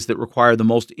things that require the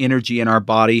most energy in our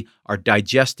body are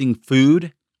digesting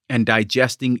food and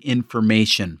digesting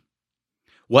information.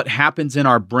 What happens in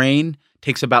our brain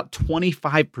takes about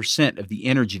 25% of the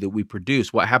energy that we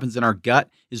produce. What happens in our gut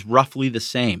is roughly the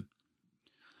same.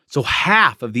 So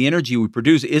half of the energy we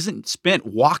produce isn't spent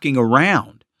walking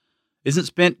around, isn't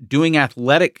spent doing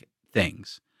athletic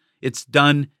things. It's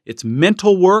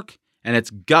mental work and it's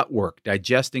gut work,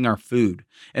 digesting our food.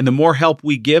 And the more help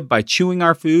we give by chewing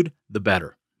our food, the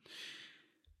better.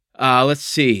 Let's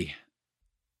see.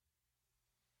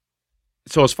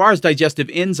 So as far as digestive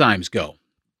enzymes go,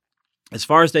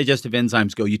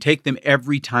 you take them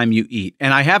every time you eat.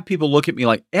 And I have people look at me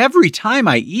like, every time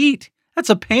I eat? That's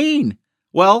a pain.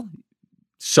 Well,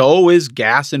 so is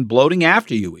gas and bloating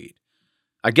after you eat.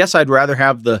 I guess I'd rather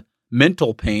have the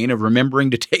mental pain of remembering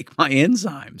to take my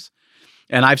enzymes.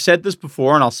 And I've said this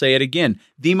before, and I'll say it again.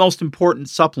 The most important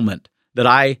supplement that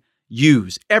I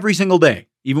use every single day,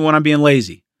 even when I'm being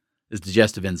lazy, is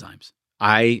digestive enzymes.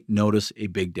 I notice a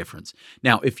big difference.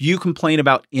 Now, if you complain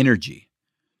about energy,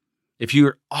 if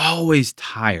you're always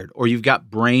tired or you've got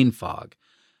brain fog,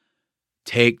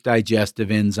 take digestive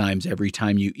enzymes every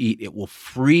time you eat. It will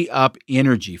free up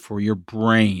energy for your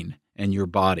brain and your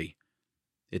body.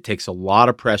 It takes a lot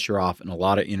of pressure off and a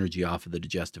lot of energy off of the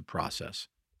digestive process.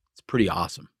 It's pretty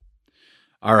awesome.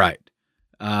 All right.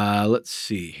 Let's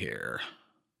see here.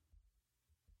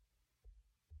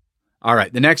 All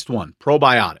right. The next one,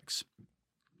 probiotics.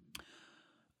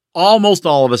 Almost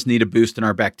all of us need a boost in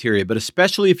our bacteria, but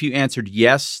especially if you answered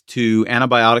yes to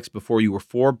antibiotics before you were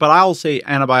 4, but I'll say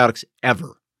antibiotics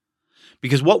ever.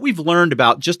 Because what we've learned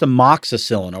about just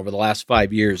amoxicillin over the last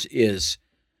 5 years is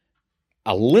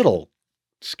a little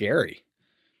scary.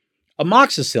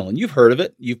 Amoxicillin, you've heard of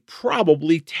it. You've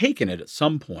probably taken it at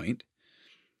some point.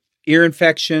 Ear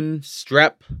infection,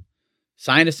 strep,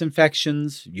 sinus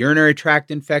infections, urinary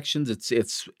tract infections.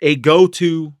 It's a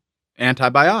go-to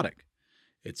antibiotic.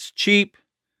 It's cheap,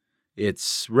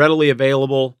 it's readily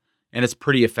available, and it's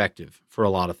pretty effective for a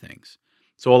lot of things.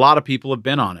 So a lot of people have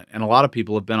been on it, and a lot of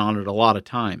people have been on it a lot of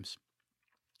times.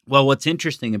 Well, what's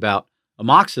interesting about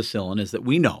amoxicillin is that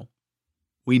we know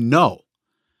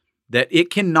that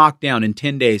it can knock down in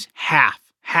 10 days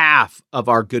half of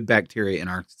our good bacteria in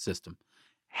our system.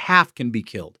 Half can be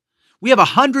killed. We have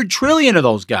 100 trillion of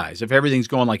those guys if everything's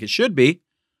going like it should be.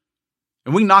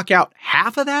 And we knock out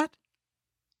half of that?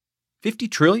 50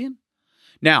 trillion?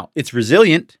 Now, it's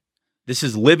resilient. This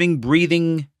is living,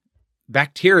 breathing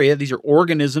bacteria. These are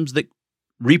organisms that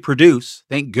reproduce,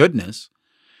 thank goodness.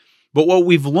 But what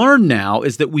we've learned now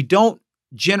is that we don't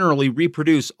generally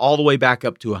reproduce all the way back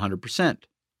up to 100%.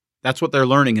 That's what they're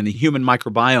learning in the Human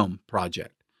Microbiome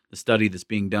Project, the study that's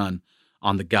being done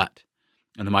on the gut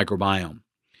and the microbiome.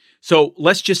 So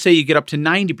let's just say you get up to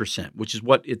 90%, which is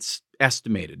what it's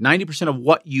estimated, 90% of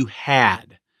what you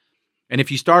had. And if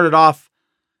you started off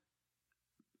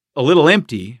a little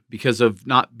empty because of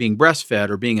not being breastfed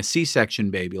or being a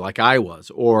C-section baby like I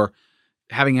was, or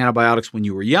having antibiotics when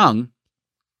you were young,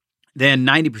 then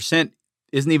 90%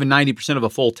 isn't even 90% of a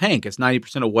full tank. It's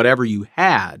 90% of whatever you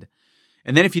had.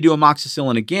 And then if you do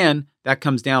amoxicillin again, that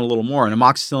comes down a little more. And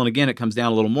amoxicillin again, it comes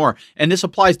down a little more. And this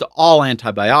applies to all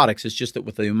antibiotics. It's just that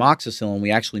with the amoxicillin, we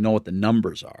actually know what the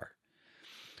numbers are.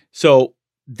 So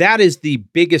that is the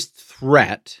biggest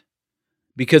threat,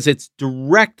 because it's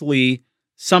directly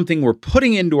something we're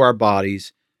putting into our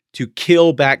bodies to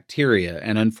kill bacteria.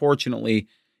 And unfortunately,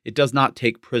 it does not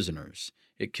take prisoners.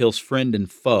 It kills friend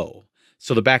and foe.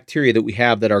 So the bacteria that we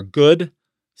have that are good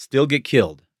still get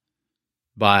killed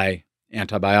by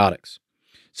antibiotics.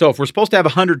 So if we're supposed to have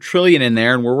 100 trillion in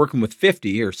there and we're working with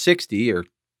 50 or 60 or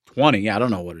 20, I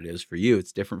don't know what it is for you.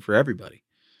 It's different for everybody.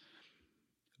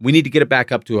 We need to get it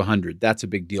back up to 100. That's a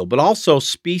big deal. But also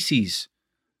species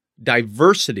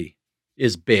diversity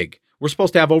is big. We're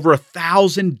supposed to have over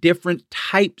 1,000 different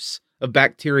types of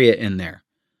bacteria in there.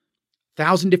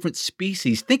 1,000 different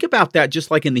species. Think about that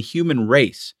just like in the human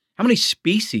race. How many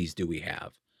species do we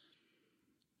have?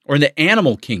 Or in the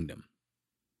animal kingdom?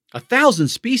 1,000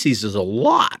 species is a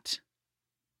lot.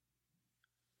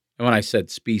 And when I said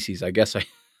species, I guess I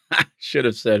should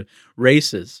have said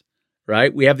races,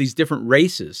 right? We have these different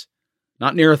races,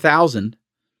 not near 1,000.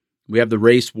 We have the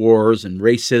race wars and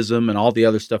racism and all the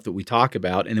other stuff that we talk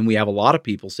about. And then we have a lot of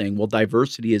people saying, well,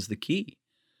 diversity is the key.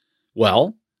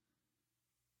 Well,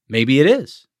 maybe it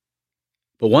is.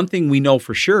 But one thing we know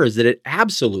for sure is that it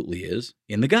absolutely is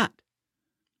in the gut.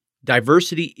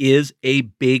 Diversity is a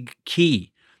big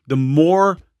key. The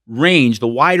more range, the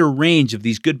wider range of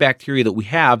these good bacteria that we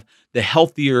have, the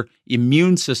healthier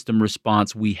immune system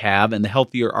response we have and the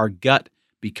healthier our gut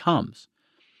becomes.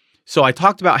 So I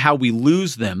talked about how we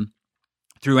lose them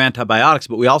through antibiotics,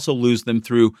 but we also lose them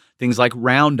through things like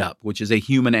Roundup, which is a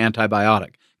human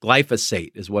antibiotic,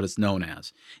 Glyphosate is what it's known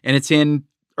as. And it's in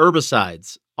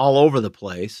herbicides all over the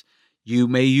place. You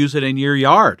may use it in your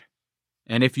yard.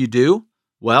 And if you do,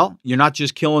 well, you're not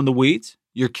just killing the weeds,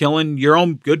 you're killing your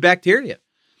own good bacteria.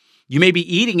 You may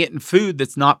be eating it in food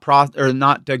that's not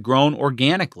grown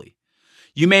organically.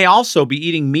 You may also be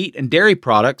eating meat and dairy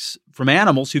products from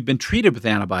animals who've been treated with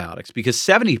antibiotics, because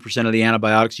 70% of the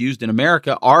antibiotics used in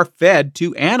America are fed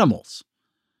to animals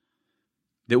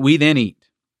that we then eat.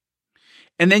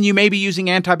 And then you may be using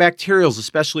antibacterials,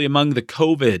 especially among the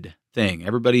COVID thing.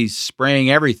 Everybody's spraying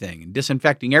everything and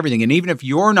disinfecting everything. And even if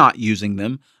you're not using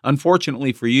them,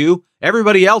 unfortunately for you,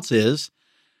 everybody else is.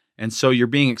 And so you're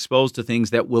being exposed to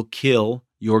things that will kill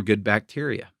your good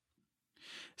bacteria.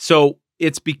 So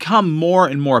it's become more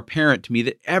and more apparent to me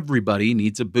that everybody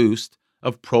needs a boost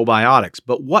of probiotics.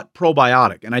 But what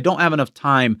probiotic? And I don't have enough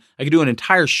time. I could do an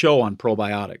entire show on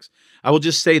probiotics. I will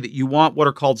just say that you want what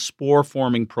are called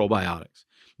spore-forming probiotics.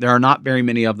 There are not very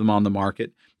many of them on the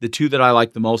market. The two that I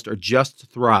like the most are Just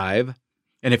Thrive.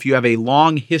 And if you have a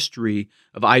long history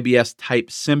of IBS-type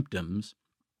symptoms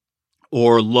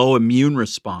or low immune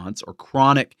response or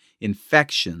chronic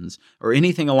infections or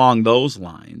anything along those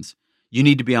lines, you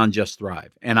need to be on Just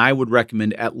Thrive. And I would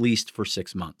recommend at least for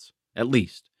 6 months, at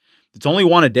least. It's only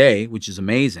one a day, which is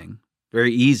amazing,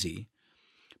 very easy.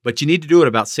 But you need to do it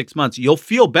about 6 months. You'll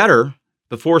feel better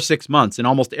before 6 months. In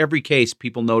almost every case,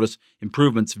 people notice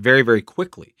improvements very, very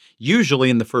quickly, usually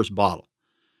in the first bottle,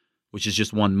 which is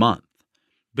just 1 month.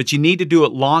 But you need to do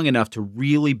it long enough to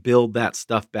really build that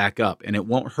stuff back up. And it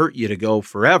won't hurt you to go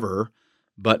forever,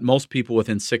 but most people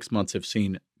within 6 months have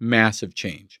seen massive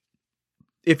change.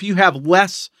 If you have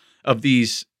less of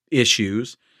these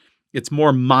issues, it's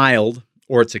more mild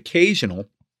or it's occasional,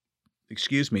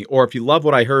 or if you love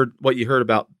what you heard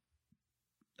about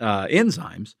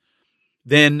enzymes,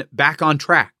 then Back on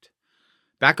Track.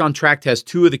 Back on Track has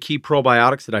two of the key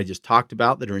probiotics that I just talked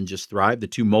about that are in Just Thrive, the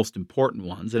two most important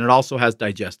ones, and it also has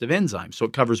digestive enzymes, so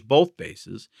it covers both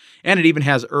bases, and it even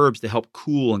has herbs to help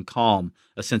cool and calm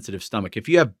a sensitive stomach. If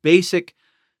you have basic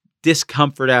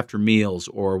discomfort after meals,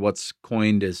 or what's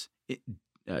coined as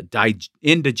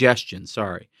indigestion,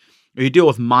 or you deal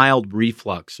with mild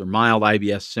reflux or mild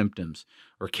IBS symptoms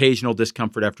or occasional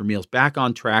discomfort after meals, Back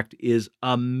on Track is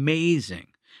amazing.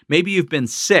 Maybe you've been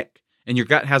sick and your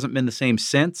gut hasn't been the same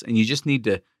since, and you just need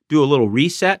to do a little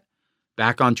reset.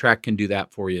 Back on Track can do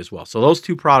that for you as well. So those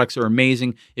two products are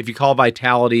amazing. If you call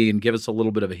Vitality and give us a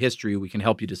little bit of a history, we can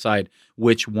help you decide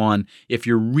which one. If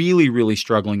you're really, really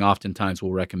struggling, oftentimes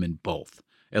we'll recommend both,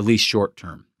 at least short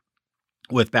term,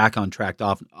 with Back on Track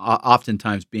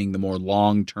oftentimes being the more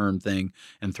long-term thing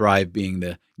and Thrive being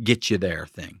the get you there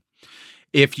thing.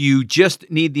 If you just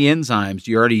need the enzymes,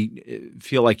 you already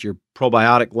feel like your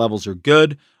probiotic levels are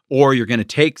good, or you're going to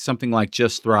take something like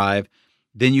Just Thrive,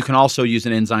 then you can also use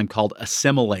an enzyme called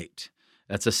Assimilate.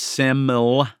 That's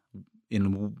Assimil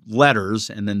in letters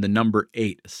and then the number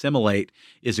 8. Assimilate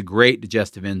is a great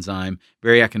digestive enzyme,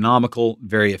 very economical,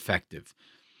 very effective.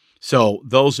 So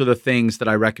those are the things that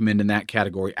I recommend in that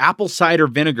category. Apple cider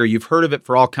vinegar, you've heard of it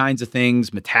for all kinds of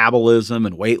things, metabolism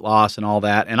and weight loss and all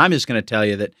that. And I'm just going to tell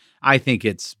you that I think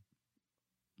it's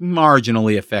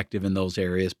marginally effective in those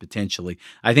areas, potentially.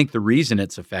 I think the reason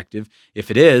it's effective,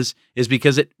 if it is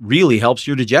because it really helps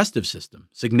your digestive system,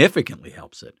 significantly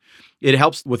helps it. It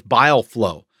helps with bile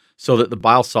flow so that the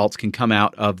bile salts can come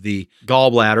out of the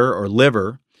gallbladder or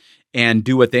liver and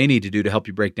do what they need to do to help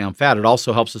you break down fat. It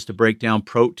also helps us to break down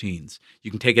proteins. You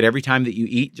can take it every time that you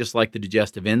eat, just like the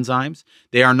digestive enzymes.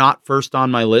 They are not first on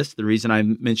my list. The reason I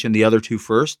mentioned the other two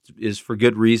first is for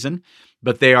good reason,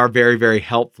 but they are very, very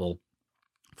helpful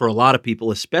for a lot of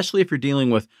people, especially if you're dealing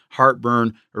with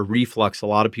heartburn or reflux. A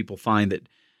lot of people find that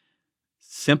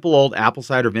simple old apple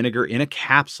cider vinegar in a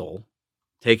capsule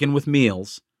taken with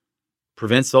meals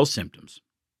prevents those symptoms.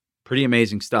 Pretty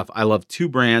amazing stuff. I love two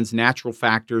brands, Natural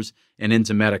Factors and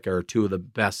Enzymedica are two of the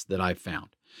best that I've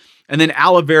found. And then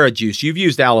aloe vera juice. You've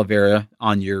used aloe vera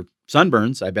on your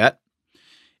sunburns, I bet.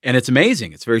 And it's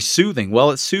amazing. It's very soothing.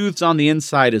 Well, it soothes on the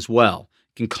inside as well.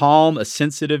 It can calm a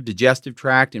sensitive digestive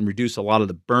tract and reduce a lot of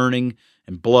the burning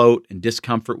and bloat and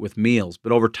discomfort with meals.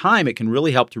 But over time, it can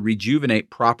really help to rejuvenate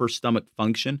proper stomach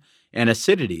function and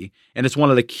acidity. And it's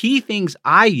one of the key things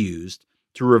I used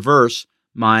to reverse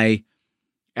my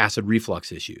acid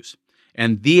reflux issues.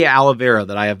 And the aloe vera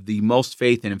that I have the most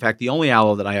faith in fact, the only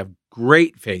aloe that I have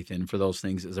great faith in for those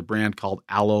things is a brand called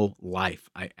Aloe Life.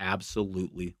 I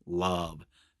absolutely love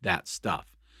that stuff.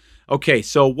 Okay,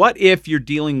 so what if you're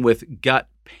dealing with gut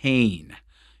pain?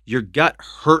 Your gut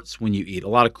hurts when you eat, a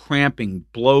lot of cramping,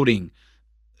 bloating,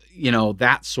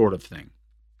 that sort of thing.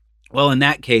 Well, in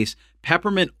that case,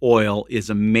 Peppermint oil is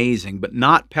amazing, but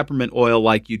not peppermint oil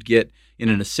like you'd get in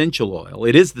an essential oil.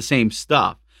 It is the same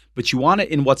stuff, but you want it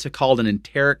in what's called an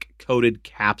enteric-coated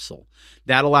capsule.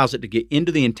 That allows it to get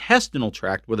into the intestinal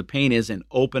tract where the pain is and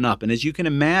open up. And as you can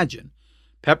imagine,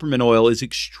 peppermint oil is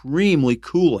extremely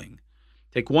cooling.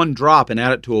 Take one drop and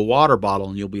add it to a water bottle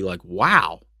and you'll be like,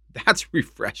 wow, that's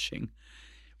refreshing.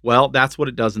 Well, that's what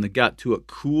it does in the gut too. It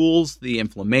cools the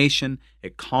inflammation.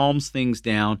 It calms things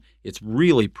down. It's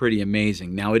really pretty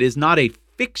amazing. Now, it is not a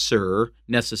fixer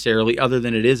necessarily, other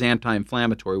than it is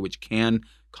anti-inflammatory, which can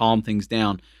calm things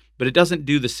down. But it doesn't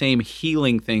do the same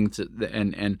healing things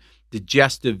and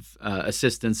digestive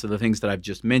assistance of the things that I've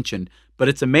just mentioned. But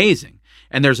it's amazing.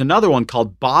 And there's another one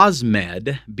called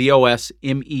Bosmed,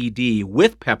 B-O-S-M-E-D,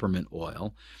 with peppermint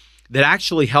oil, that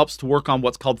actually helps to work on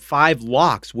what's called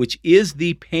 5-LOX, which is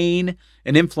the pain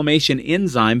and inflammation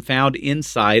enzyme found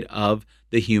inside of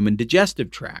the human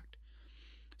digestive tract.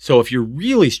 So if you're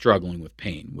really struggling with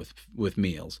pain with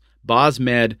meals,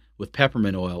 Bosmed with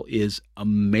peppermint oil is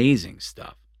amazing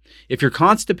stuff. If you're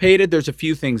constipated, there's a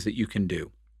few things that you can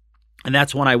do. And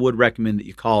that's when I would recommend that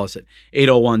you call us at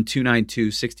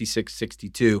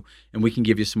 801-292-6662, and we can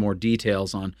give you some more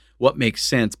details on what makes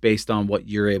sense based on what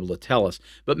you're able to tell us.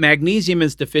 But magnesium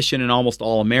is deficient in almost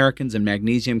all Americans, and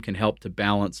magnesium can help to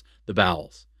balance the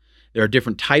bowels. There are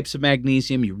different types of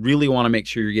magnesium. You really want to make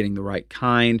sure you're getting the right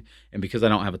kind. And because I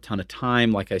don't have a ton of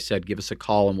time, like I said, give us a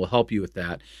call and we'll help you with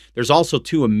that. There's also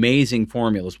 2 amazing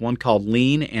formulas, one called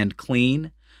Lean and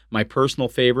Clean, my personal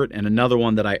favorite, and another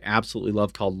one that I absolutely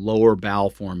love called Lower Bowel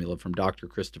Formula from Dr.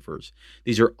 Christopher's.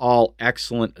 These are all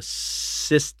excellent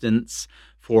assistants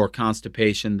for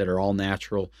constipation that are all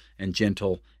natural and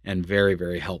gentle and very,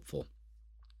 very helpful.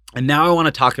 And now I want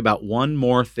to talk about one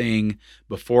more thing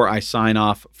before I sign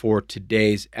off for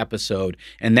today's episode,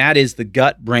 and that is the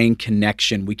gut-brain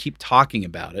connection. We keep talking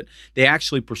about it. They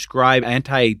actually prescribe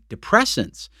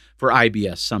antidepressants for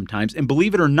IBS sometimes, and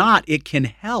believe it or not, it can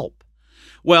help.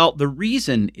 Well, the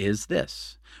reason is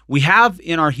this. We have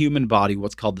in our human body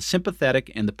what's called the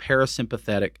sympathetic and the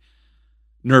parasympathetic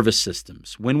nervous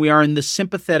systems. When we are in the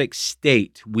sympathetic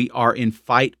state, we are in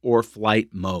fight or flight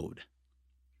mode.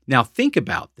 Now, think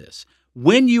about this.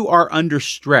 When you are under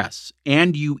stress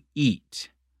and you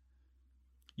eat,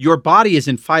 your body is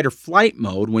in fight or flight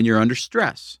mode when you're under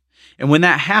stress. And when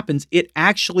that happens, it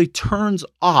actually turns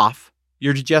off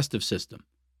your digestive system.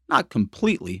 Not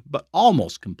completely, but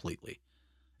almost completely.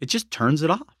 It just turns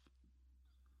it off.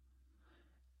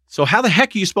 So how the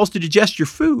heck are you supposed to digest your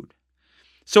food?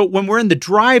 So when we're in the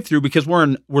drive-thru because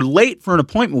we're late for an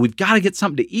appointment, we've got to get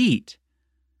something to eat,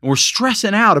 and we're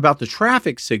stressing out about the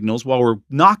traffic signals while we're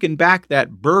knocking back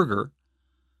that burger,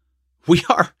 we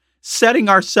are setting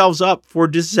ourselves up for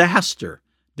disaster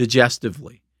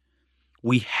digestively.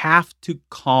 We have to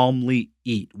calmly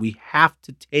eat. We have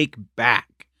to take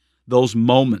back those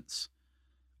moments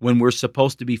when we're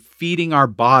supposed to be feeding our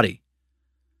body,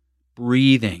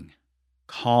 breathing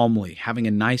calmly, having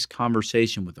a nice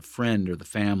conversation with a friend or the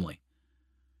family,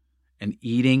 and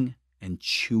eating and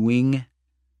chewing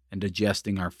and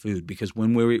digesting our food. Because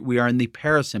when we are in the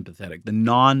parasympathetic, the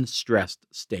non-stressed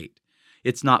state,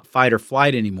 it's not fight or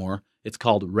flight anymore. It's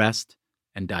called rest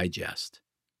and digest.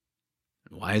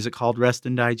 And why is it called rest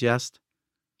and digest?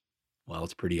 Well,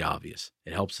 it's pretty obvious.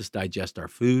 It helps us digest our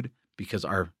food because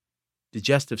our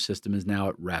digestive system is now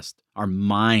at rest. Our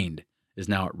mind is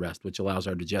now at rest, which allows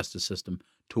our digestive system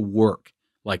to work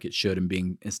like it should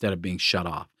instead of being shut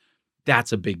off.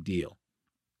 That's a big deal.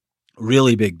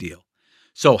 Really big deal.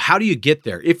 So how do you get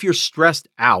there? If you're stressed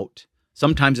out,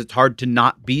 sometimes it's hard to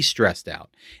not be stressed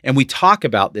out. And we talk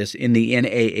about this in the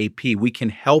NAAP. We can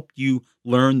help you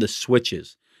learn the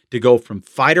switches to go from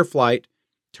fight or flight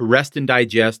to rest and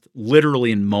digest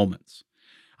literally in moments.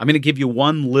 I'm going to give you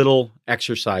one little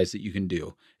exercise that you can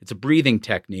do. It's a breathing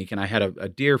technique, and I had a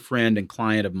dear friend and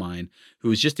client of mine who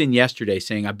was just in yesterday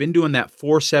saying, I've been doing that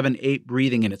 4-7-8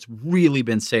 breathing, and it's really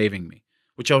been saving me,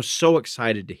 which I was so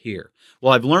excited to hear.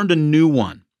 Well, I've learned a new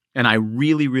one, and I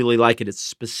really, really like it. It's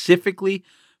specifically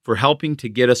for helping to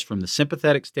get us from the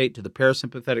sympathetic state to the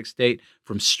parasympathetic state,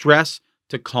 from stress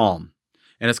to calm,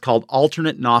 and it's called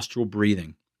alternate nostril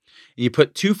breathing. And you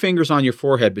put 2 fingers on your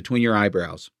forehead between your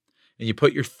eyebrows, and you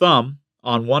put your thumb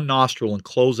on one nostril and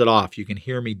close it off. You can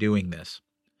hear me doing this.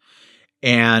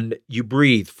 And you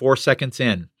breathe 4 seconds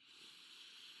in.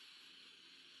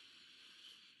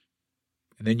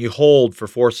 And then you hold for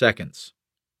 4 seconds.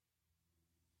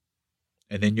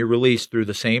 And then you release through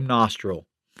the same nostril.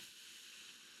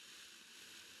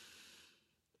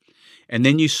 And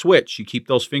then you switch. You keep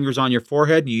those fingers on your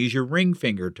forehead and you use your ring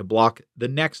finger to block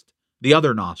the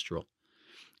other nostril.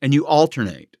 And you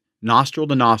alternate. nostril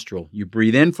to nostril. You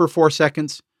breathe in for 4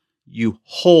 seconds, you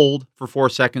hold for 4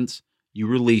 seconds, you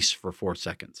release for 4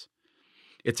 seconds.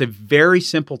 It's a very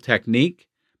simple technique,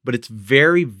 but it's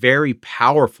very, very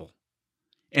powerful.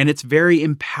 And it's very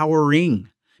empowering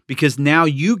because now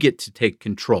you get to take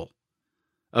control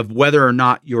of whether or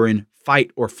not you're in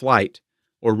fight or flight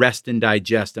or rest and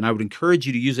digest. And I would encourage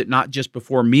you to use it not just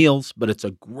before meals, but it's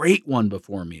a great one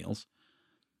before meals.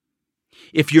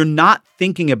 If you're not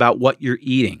thinking about what you're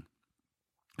eating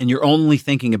and you're only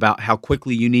thinking about how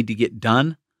quickly you need to get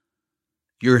done,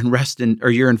 you're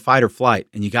in fight or flight,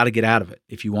 and you got to get out of it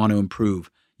if you want to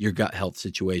improve your gut health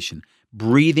situation.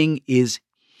 Breathing is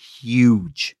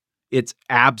huge. It's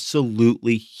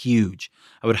absolutely huge.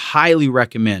 I would highly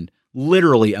recommend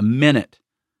literally a minute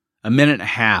and a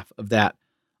half of that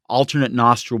alternate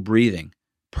nostril breathing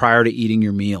prior to eating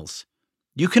your meals.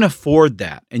 You can afford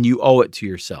that, and you owe it to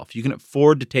yourself. You can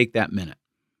afford to take that minute.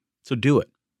 So do it.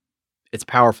 It's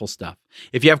powerful stuff.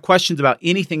 If you have questions about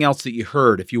anything else that you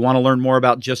heard, if you want to learn more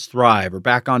about Just Thrive or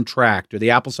Back on Track or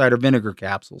the apple cider vinegar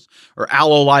capsules or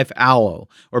Aloe Life Aloe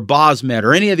or Bosmed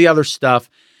or any of the other stuff,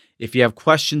 if you have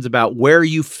questions about where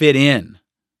you fit in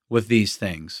with these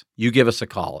things, you give us a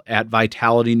call at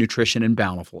Vitality Nutrition and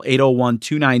Bountiful,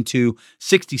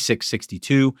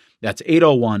 801-292-6662. That's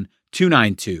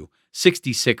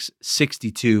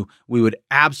 801-292-6662. We would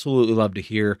absolutely love to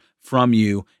hear from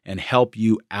you and help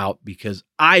you out because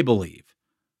I believe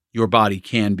your body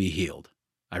can be healed.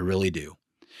 I really do.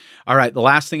 All right, the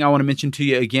last thing I want to mention to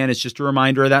you again is just a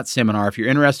reminder of that seminar. If you're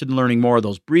interested in learning more of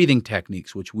those breathing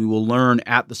techniques, which we will learn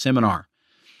at the seminar,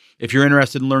 if you're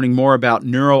interested in learning more about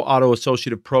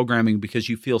neuro-auto-associative programming because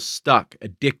you feel stuck,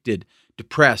 addicted,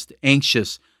 depressed,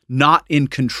 anxious, not in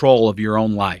control of your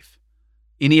own life,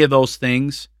 any of those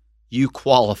things, you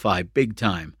qualify big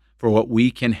time for what we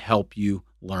can help you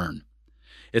learn.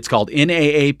 It's called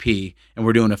NAAP, and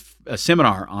we're doing a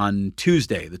seminar on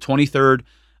Tuesday, the 23rd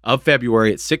of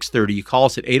February at 6:30. You call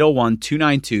us at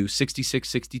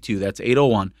 801-292-6662. That's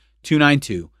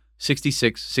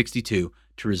 801-292-6662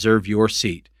 to reserve your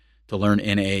seat to learn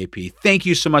NAAP. Thank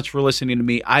you so much for listening to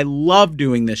me. I love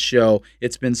doing this show.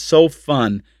 It's been so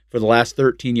fun for the last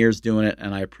 13 years doing it,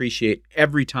 and I appreciate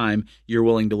every time you're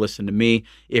willing to listen to me.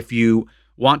 If you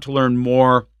want to learn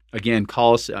more, again,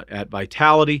 call us at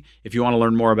Vitality. If you want to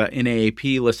learn more about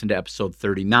NAAP, listen to episode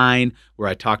 39, where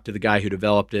I talked to the guy who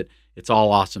developed it. It's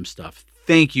all awesome stuff.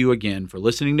 Thank you again for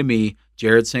listening to me,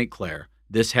 Jared St. Clair.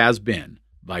 This has been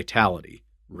Vitality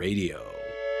Radio.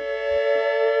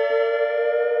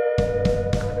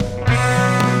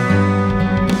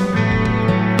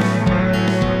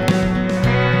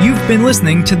 You've been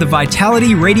listening to the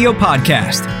Vitality Radio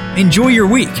Podcast. Enjoy your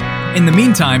week. In the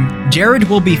meantime, Jared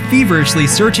will be feverishly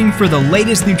searching for the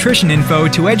latest nutrition info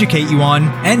to educate you on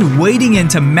and wading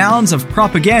into mounds of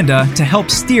propaganda to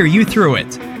help steer you through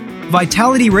it.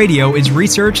 Vitality Radio is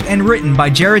researched and written by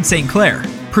Jared St. Clair,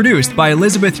 produced by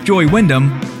Elizabeth Joy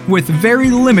Wyndham, with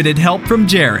very limited help from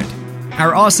Jared.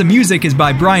 Our awesome music is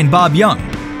by Brian Bob Young.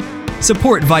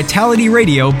 Support Vitality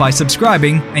Radio by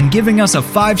subscribing and giving us a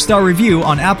 5-star review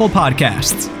on Apple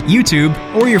Podcasts, YouTube,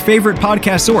 or your favorite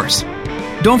podcast source.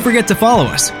 Don't forget to follow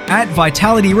us at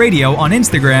Vitality Radio on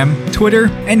Instagram, Twitter,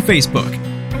 and Facebook.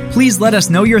 Please let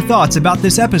us know your thoughts about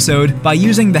this episode by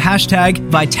using the hashtag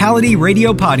Vitality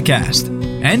Radio Podcast.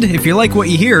 And if you like what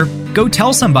you hear, go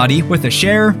tell somebody with a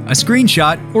share, a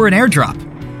screenshot, or an airdrop.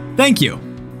 Thank you.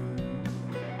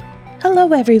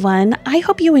 Hello, everyone. I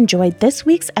hope you enjoyed this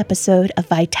week's episode of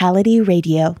Vitality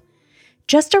Radio.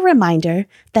 Just a reminder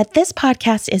that this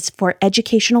podcast is for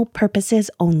educational purposes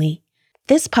only.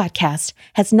 This podcast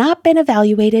has not been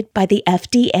evaluated by the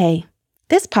FDA.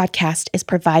 This podcast is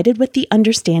provided with the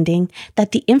understanding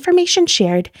that the information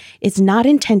shared is not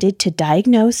intended to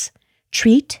diagnose,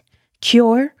 treat,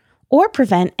 cure, or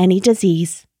prevent any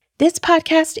disease. This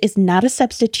podcast is not a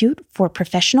substitute for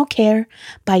professional care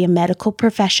by a medical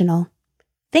professional.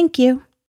 Thank you.